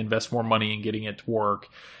to have to invest more money in getting it to work.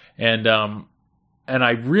 And I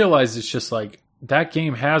realized it's just like, that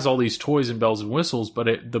game has all these toys and bells and whistles,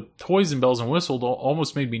 but the toys and bells and whistles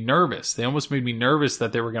almost made me nervous. They almost made me nervous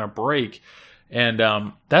that they were going to break. And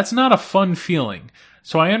that's not a fun feeling.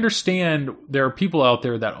 So I understand there are people out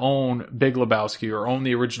there that own Big Lebowski or own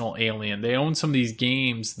the original Alien. They own some of these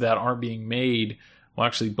games that aren't being made. Well,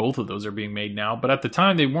 actually, both of those are being made now. But at the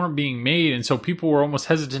time, they weren't being made, and so people were almost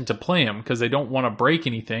hesitant to play them because they don't want to break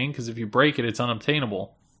anything, because if you break it, it's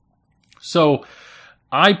unobtainable. So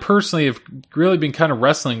I personally have really been kind of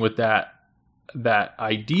wrestling with that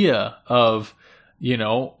idea of,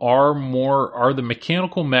 are the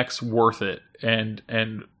mechanical mechs worth it? And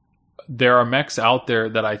there are mechs out there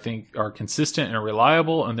that I think are consistent and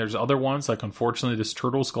reliable, and there's other ones, like unfortunately this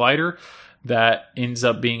Turtles glider, that ends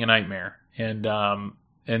up being a nightmare.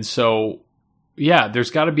 And so, yeah, there's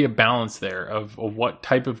got to be a balance there of what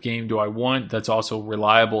type of game do I want that's also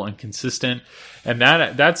reliable and consistent. And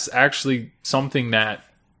that's actually something that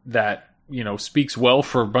speaks well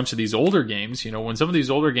for a bunch of these older games. When some of these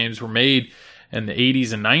older games were made in the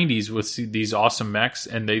 80s and 90s with these awesome mechs,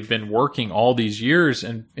 and they've been working all these years,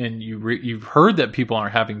 and you've heard that people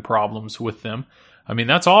aren't having problems with them. I mean,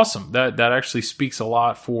 that's awesome. That actually speaks a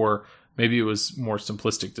lot for, maybe it was more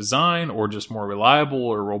simplistic design or just more reliable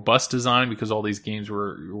or robust design, because all these games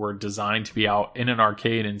were designed to be out in an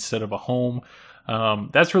arcade instead of a home.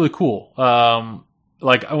 That's really cool.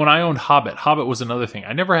 Like when I owned Hobbit was another thing.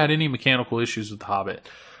 I never had any mechanical issues with the Hobbit,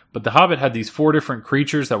 but the Hobbit had these 4 different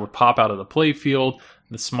creatures that would pop out of the play field.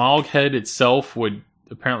 The Smaug head itself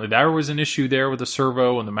apparently there was an issue there with the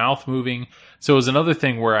servo and the mouth moving. So it was another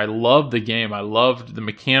thing where I loved the game. I loved the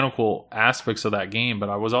mechanical aspects of that game, but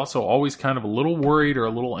I was also always kind of a little worried or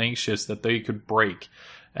a little anxious that they could break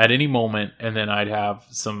at any moment, and then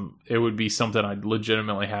it would be something I'd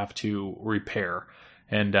legitimately have to repair.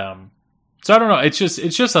 And so I don't know. It's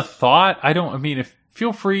just a thought.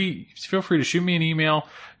 Feel free to shoot me an email,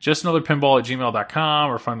 justanotherpinball@gmail.com,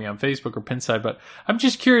 or find me on Facebook or Pinside. But I'm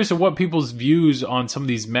just curious of what people's views on some of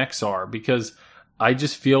these mechs are, because I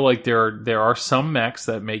just feel like there are some mechs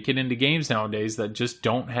that make it into games nowadays that just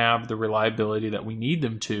don't have the reliability that we need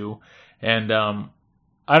them to. And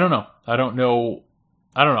I don't know. I don't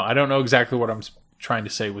know exactly what I'm trying to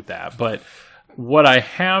say with that. But what I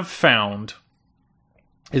have found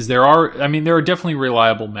is there are definitely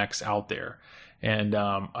reliable mechs out there. And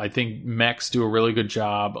I think mechs do a really good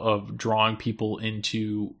job of drawing people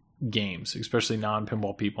into games, especially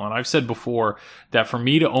non-pinball people. And I've said before that for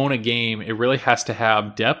me to own a game, it really has to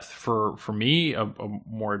have depth for me, a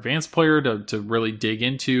more advanced player, to really dig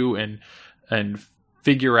into and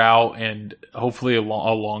figure out, and hopefully a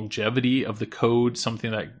longevity of the code,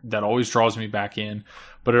 something that always draws me back in.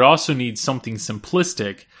 But it also needs something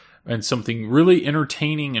simplistic and something really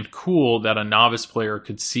entertaining and cool that a novice player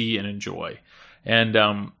could see and enjoy. And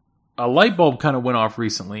a light bulb kind of went off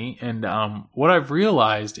recently, and what I've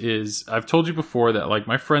realized is, I've told you before that like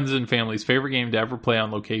my friends and family's favorite game to ever play on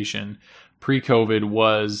location pre-COVID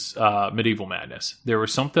was Medieval Madness. There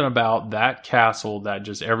was something about that castle that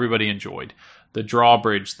just everybody enjoyed. The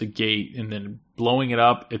drawbridge, the gate, and then blowing it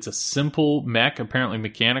up. It's a simple mech. Apparently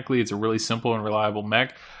mechanically it's a really simple and reliable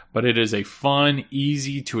mech, but it is a fun,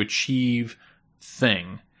 easy to achieve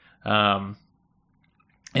thing.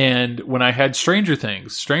 And when I had Stranger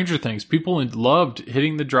Things, people loved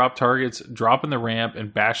hitting the drop targets, dropping the ramp,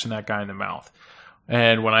 and bashing that guy in the mouth.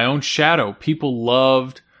 And when I owned Shadow, people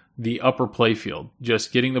loved the upper playfield,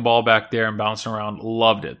 just getting the ball back there and bouncing around.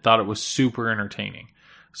 Loved it. Thought it was super entertaining.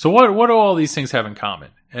 So what do all these things have in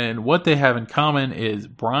common? And what they have in common is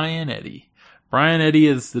Brian Eddy. Brian Eddy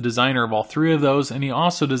is the designer of all 3 of those, and he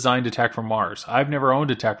also designed Attack from Mars. I've never owned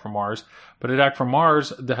Attack from Mars, but Attack from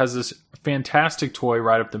Mars has this fantastic toy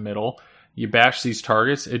right up the middle. you bash these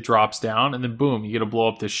targets, it drops down, and then boom, you get to blow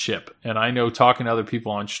up this ship. And I know talking to other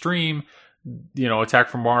people on stream, Attack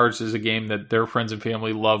from Mars is a game that their friends and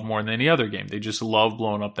family love more than any other game. They just love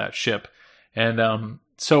blowing up that ship. And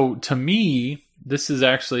so to me, this is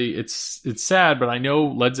actually, it's sad, but I know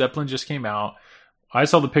Led Zeppelin just came out. I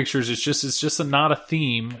saw the pictures. It's just not a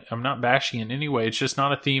theme. I'm not bashing in any way. It's just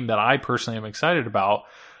not a theme that I personally am excited about.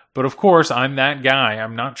 But of course, I'm that guy.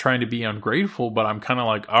 I'm not trying to be ungrateful, but I'm kind of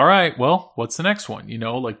like, all right, well, what's the next one?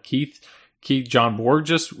 Like John Borg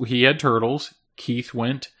he had Turtles. Keith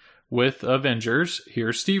went with Avengers.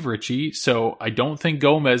 Here's Steve Ritchie. So I don't think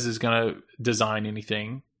Gomez is going to design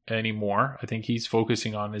anything anymore. I think he's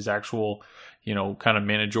focusing on his actual, kind of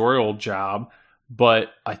managerial job.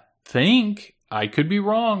 But I think, I could be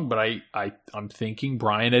wrong, but I'm thinking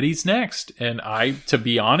Brian Eddy's next. And to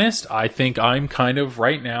be honest, I think I'm kind of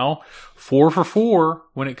right now 4 for 4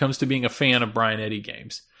 when it comes to being a fan of Brian Eddy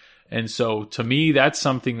games. And so to me, that's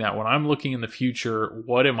something that when I'm looking in the future,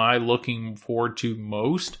 what am I looking forward to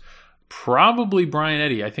most? Probably Brian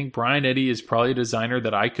Eddy. I think Brian Eddy is probably a designer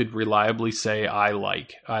that I could reliably say I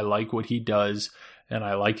like. I like what he does, and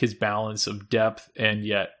I like his balance of depth and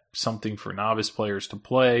yet something for novice players to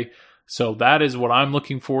play. So that is what I'm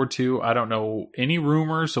looking forward to. I don't know any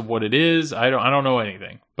rumors of what it is. I don't know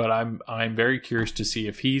anything, but I'm very curious to see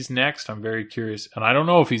if he's next. I'm very curious, and I don't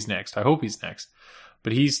know if he's next. I hope he's next,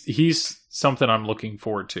 but he's something I'm looking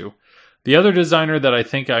forward to. The other designer that I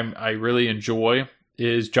think I really enjoy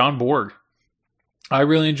is John Borg. I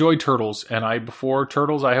really enjoyed Turtles, and before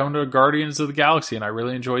Turtles I owned a Guardians of the Galaxy, and I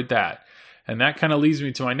really enjoyed that. And that kind of leads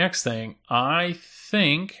me to my next thing. I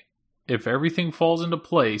think if everything falls into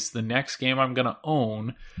place, the next game I'm going to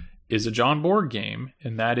own is a John Borg game,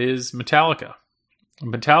 and that is Metallica.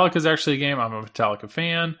 Metallica is actually a game. I'm a Metallica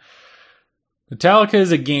fan. Metallica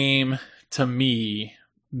is a game, to me,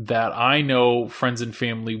 that I know friends and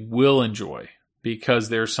family will enjoy because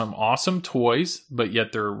there's some awesome toys, but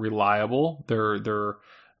yet they're reliable. They're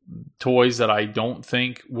toys that I don't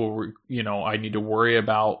think will, I need to worry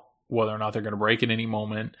about whether or not they're going to break at any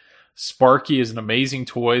moment. Sparky is an amazing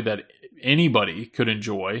toy that anybody could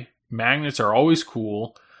enjoy. Magnets are always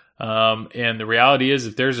cool. And the reality is,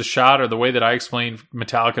 if there's a shot, or the way that I explain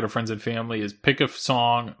Metallica to friends and family is pick a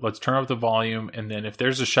song, let's turn up the volume, and then if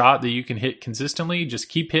there's a shot that you can hit consistently, just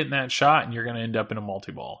keep hitting that shot and you're going to end up in a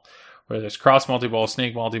multi-ball. Whether it's cross multi-ball,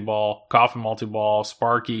 snake multi-ball, coffin multi-ball,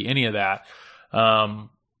 Sparky, any of that.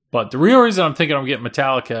 But the real reason I'm thinking I'm getting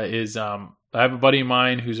Metallica is I have a buddy of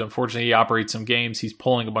mine who's unfortunately, he operates some games. He's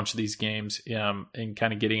pulling a bunch of these games and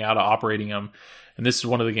kind of getting out of operating them. And this is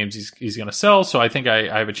one of the games he's going to sell. So I think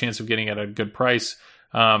I have a chance of getting it at a good price.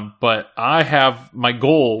 But my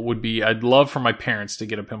goal would be, I'd love for my parents to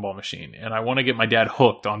get a pinball machine. And I want to get my dad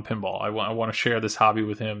hooked on pinball. I want to share this hobby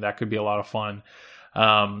with him. That could be a lot of fun.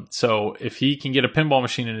 So if he can get a pinball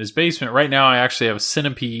machine in his basement, right now I actually have a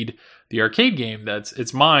Centipede, the arcade game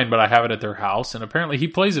it's mine, but I have it at their house. And apparently he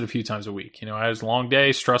plays it a few times a week. I has a long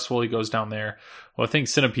day, stressful. He goes down there. Well, I think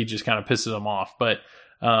Centipede just kind of pisses him off, but,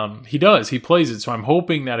 he plays it. So I'm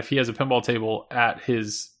hoping that if he has a pinball table at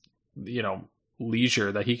his,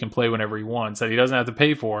 leisure that he can play whenever he wants, that he doesn't have to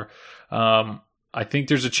pay for, I think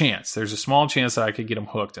there's a chance. There's a small chance that I could get him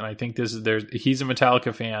hooked. And I think he's a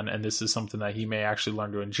Metallica fan, and this is something that he may actually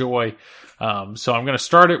learn to enjoy. So I'm going to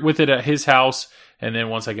start it with it at his house. And then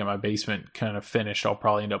once I get my basement kind of finished, I'll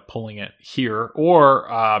probably end up pulling it here.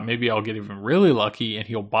 Or maybe I'll get even really lucky and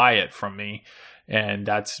he'll buy it from me. And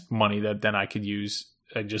that's money that then I could use.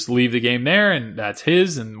 I just leave the game there, and that's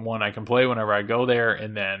his, and one I can play whenever I go there.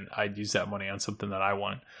 And then I'd use that money on something that I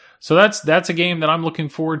want. So that's a game that I'm looking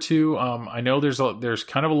forward to. I know there's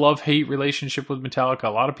kind of a love-hate relationship with Metallica. A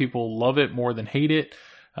lot of people love it more than hate it.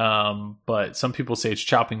 But some people say it's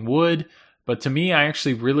chopping wood. But to me, I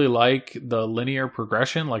actually really like the linear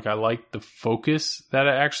progression. Like, I like the focus that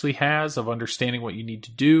it actually has of understanding what you need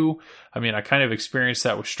to do. I mean, I kind of experienced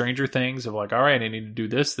that with Stranger Things of like, all right, I need to do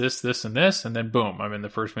this, and this, and then boom, I'm in the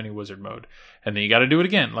first mini wizard mode. And then you got to do it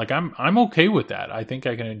again. Like, I'm okay with that. I think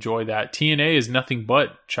I can enjoy that. TNA is nothing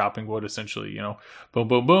but chopping wood, essentially, boom,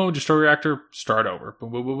 boom, boom, destroy reactor, start over. Boom,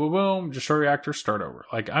 boom, boom, boom, boom, destroy reactor, start over.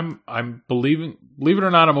 Like, I'm believe it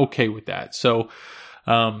or not, I'm okay with that. So,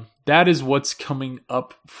 that is what's coming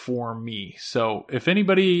up for me. So if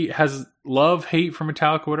anybody has love, hate for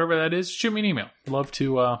Metallica, whatever that is, shoot me an email. Love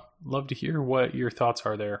to hear what your thoughts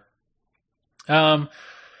are there.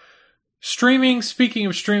 Streaming. Speaking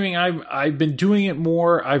of streaming, I've been doing it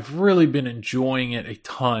more. I've really been enjoying it a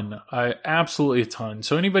ton. Absolutely a ton.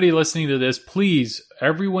 So anybody listening to this, please,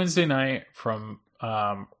 every Wednesday night from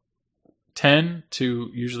 10 to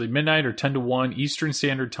usually midnight or 10 to 1 Eastern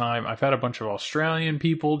Standard Time. I've had a bunch of Australian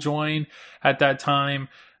people join at that time.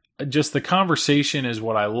 Just the conversation is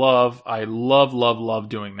what I love. I love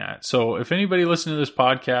doing that. So if anybody listening to this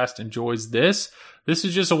podcast enjoys this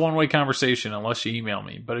is just a one-way conversation unless you email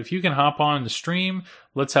me. But if you can hop on the stream,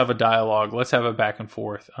 let's have a dialogue. Let's have a back and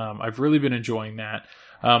forth. I've really been enjoying that.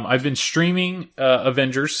 I've been streaming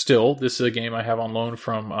Avengers still. This is a game I have on loan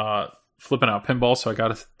from Flipping Out Pinball, so I got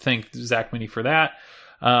to thank Zach Mini for that.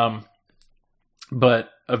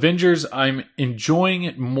 But Avengers, I'm enjoying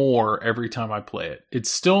it more every time I play it.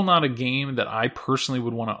 It's still not a game that I personally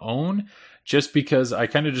would want to own, just because I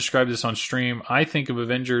kind of described this on stream. I think of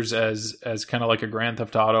Avengers as kind of like a Grand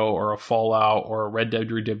Theft Auto or a Fallout or a Red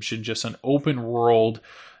Dead Redemption, just an open world.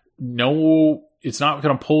 No, it's not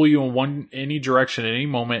going to pull you in any direction at any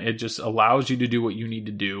moment. It just allows you to do what you need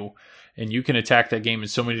to do. And you can attack that game in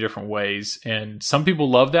so many different ways. And some people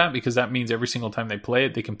love that because that means every single time they play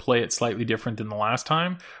it, they can play it slightly different than the last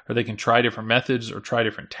time, or they can try different methods or try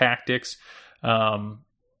different tactics. I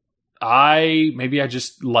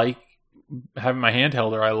just like having my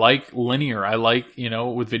handheld, or I like linear. I like,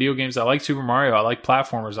 with video games, I like Super Mario. I like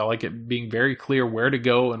platformers. I like it being very clear where to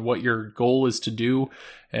go and what your goal is to do.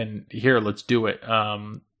 And here, let's do it.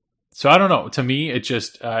 So I don't know. To me, it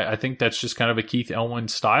just, I think that's just kind of a Keith Elwin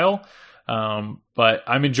style. But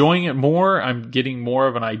I'm enjoying it more. I'm getting more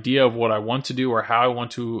of an idea of what I want to do or how I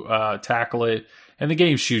want to tackle it. And the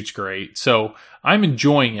game shoots great. So I'm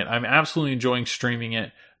enjoying it. I'm absolutely enjoying streaming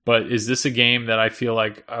it. But is this a game that I feel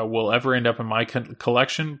like will ever end up in my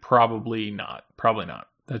collection? Probably not. Probably not.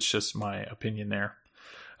 That's just my opinion there.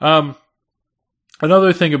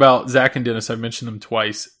 Another thing about Zach and Dennis, I've mentioned them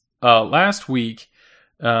twice. Last week,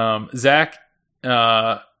 Zach,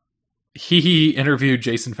 he interviewed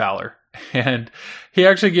Jason Fowler, and he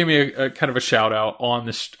actually gave me a kind of a shout out on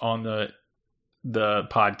the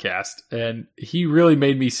podcast, and he really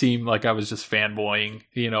made me seem like I was just fanboying.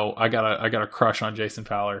 I got a crush on Jason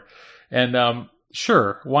Fowler, and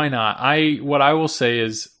sure, why not? What I will say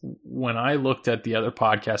is, when I looked at the other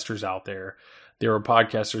podcasters out there, there were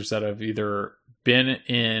podcasters that have either been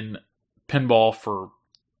in pinball for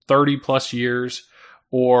 30 plus years,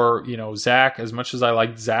 or, Zach, as much as I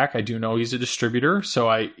like Zach, I do know he's a distributor.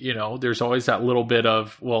 So there's always that little bit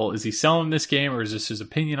of, well, is he selling this game, or is this his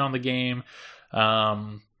opinion on the game?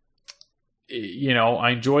 I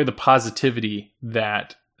enjoy the positivity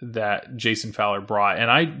that Jason Fowler brought.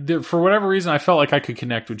 And for whatever reason, I felt like I could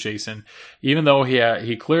connect with Jason, even though he had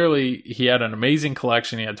an amazing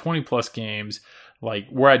collection. He had 20 plus games. Like,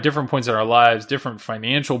 we're at different points in our lives, different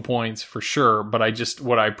financial points for sure. But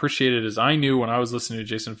what I appreciated is, I knew when I was listening to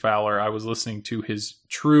Jason Fowler, I was listening to his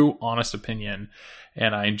true, honest opinion.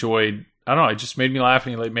 And I enjoyed, I don't know, it just made me laugh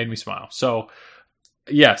and it made me smile. So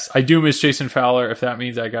yes, I do miss Jason Fowler. If that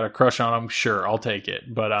means I got a crush on him, sure, I'll take it.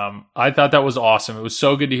 But I thought that was awesome. It was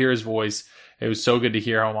so good to hear his voice. It was so good to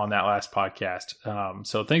hear him on that last podcast.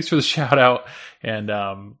 So thanks for the shout out,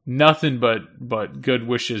 and nothing but good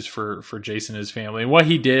wishes for Jason and his family. And what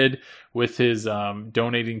he did with his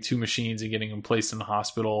donating 2 machines and getting them placed in the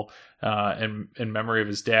hospital in memory of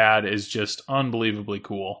his dad is just unbelievably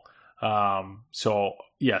cool. So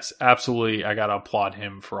yes, absolutely, I got to applaud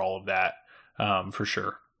him for all of that, for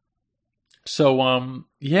sure. So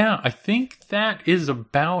yeah, I think that is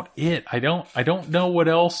about it. I don't know what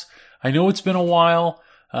else. I know it's been a while.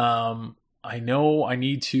 I know I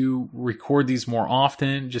need to record these more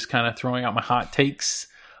often, just kind of throwing out my hot takes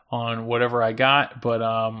on whatever I got. But,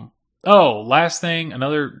 last thing,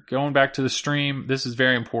 going back to the stream, this is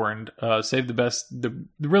very important. Save the best,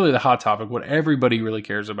 really the hot topic, what everybody really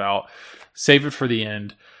cares about. Save it for the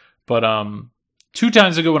end. But 2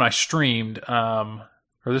 times ago when I streamed, or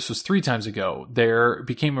this was 3 times ago, there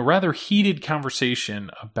became a rather heated conversation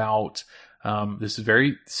about... this is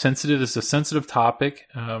very sensitive. This is a sensitive topic.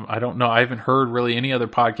 I don't know. I haven't heard really any other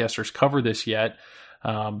podcasters cover this yet.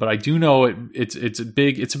 But I do know it's a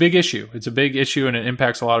big issue. It's a big issue, and it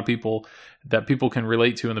impacts a lot of people that people can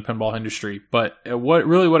relate to in the pinball industry. But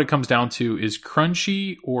what it comes down to is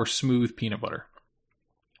crunchy or smooth peanut butter.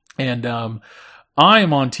 And, I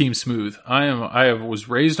am on team smooth. I was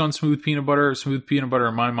raised on smooth peanut butter. Smooth peanut butter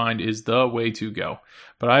in my mind is the way to go.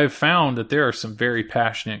 But I have found that there are some very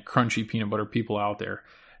passionate, crunchy peanut butter people out there.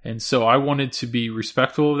 And so I wanted to be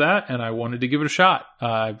respectful of that, and I wanted to give it a shot.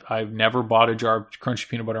 I've never bought a jar of crunchy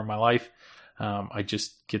peanut butter in my life. I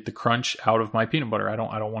just get the crunch out of my peanut butter. I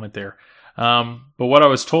don't want it there. But what I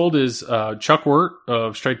was told is Chuck Wirt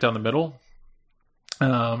of Straight Down the Middle.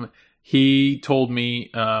 He told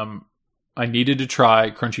me, I needed to try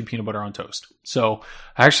crunchy peanut butter on toast. So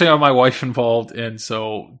I actually have my wife involved. And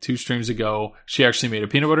so 2 streams ago, she actually made a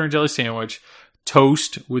peanut butter and jelly sandwich,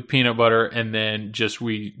 toast with peanut butter, and then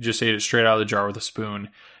we just ate it straight out of the jar with a spoon.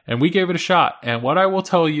 And we gave it a shot. And what I will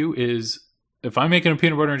tell you is, if I'm making a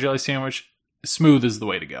peanut butter and jelly sandwich, smooth is the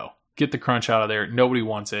way to go. Get the crunch out of there. Nobody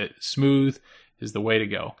wants it. Smooth is the way to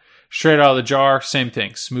go. Straight out of the jar, same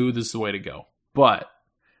thing. Smooth is the way to go. But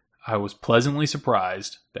I was pleasantly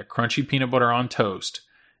surprised that crunchy peanut butter on toast,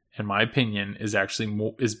 in my opinion, is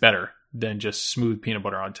better than just smooth peanut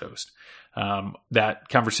butter on toast. That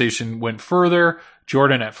conversation went further.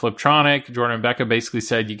 Jordan at Fliptronic, Jordan and Becca basically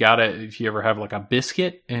said, you gotta, if you ever have like a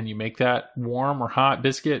biscuit and you make that warm or hot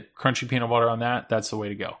biscuit, crunchy peanut butter on that, that's the way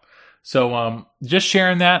to go. So, just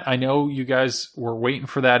sharing that. I know you guys were waiting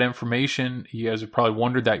for that information. You guys have probably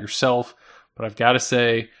wondered that yourself, but I've got to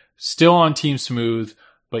say, still on Team Smooth.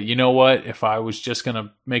 But you know what? If I was just going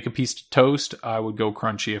to make a piece of toast, I would go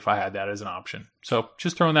crunchy if I had that as an option. So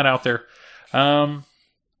just throwing that out there.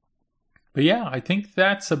 But yeah, I think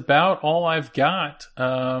that's about all I've got.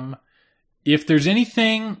 If there's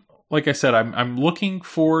anything, like I said, I'm looking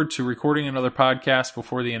forward to recording another podcast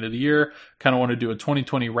before the end of the year. Kind of want to do a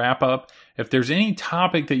 2020 wrap up. If there's any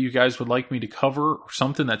topic that you guys would like me to cover or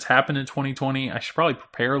something that's happened in 2020, I should probably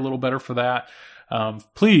prepare a little better for that.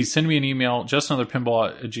 Please send me an email,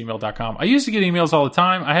 justanotherpinball@gmail.com. I used to get emails all the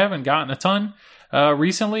time. I haven't gotten a ton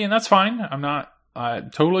recently, and that's fine. I'm not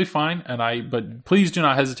totally fine. But please do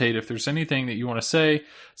not hesitate. If there's anything that you want to say,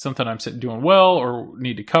 something I'm doing well or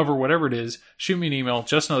need to cover, whatever it is, shoot me an email,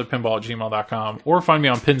 justanotherpinball@gmail.com, or find me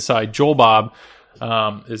on Pinside. Joel Bob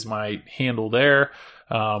is my handle there.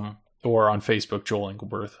 Or on Facebook, Joel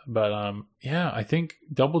Engelberth. But yeah, I think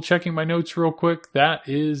double checking my notes real quick, that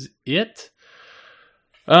is it.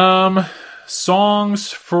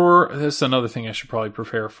 Songs for this is another thing I should probably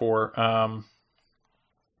prepare for.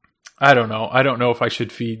 I don't know. I don't know if I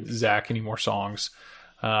should feed Zach any more songs.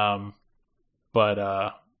 But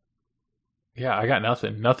yeah, I got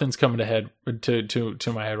nothing. Nothing's coming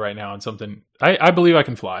to my head right now. And something I Believe I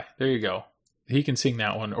Can Fly. There you go. He can sing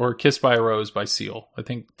that one, or Kissed by a Rose by Seal. I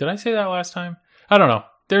think, did I say that last time? I don't know.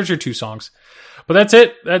 There's your 2 songs. But that's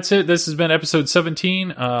it. That's it. This has been episode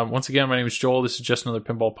 17. Once again, my name is Joel. This is Just Another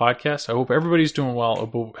Pinball Podcast. I hope everybody's doing well. I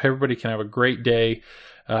hope everybody can have a great day.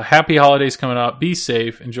 Happy holidays coming up. Be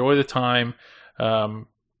safe. Enjoy the time. In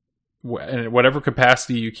whatever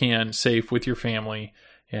capacity you can, safe with your family.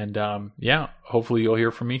 And yeah, hopefully you'll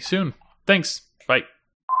hear from me soon. Thanks. Bye.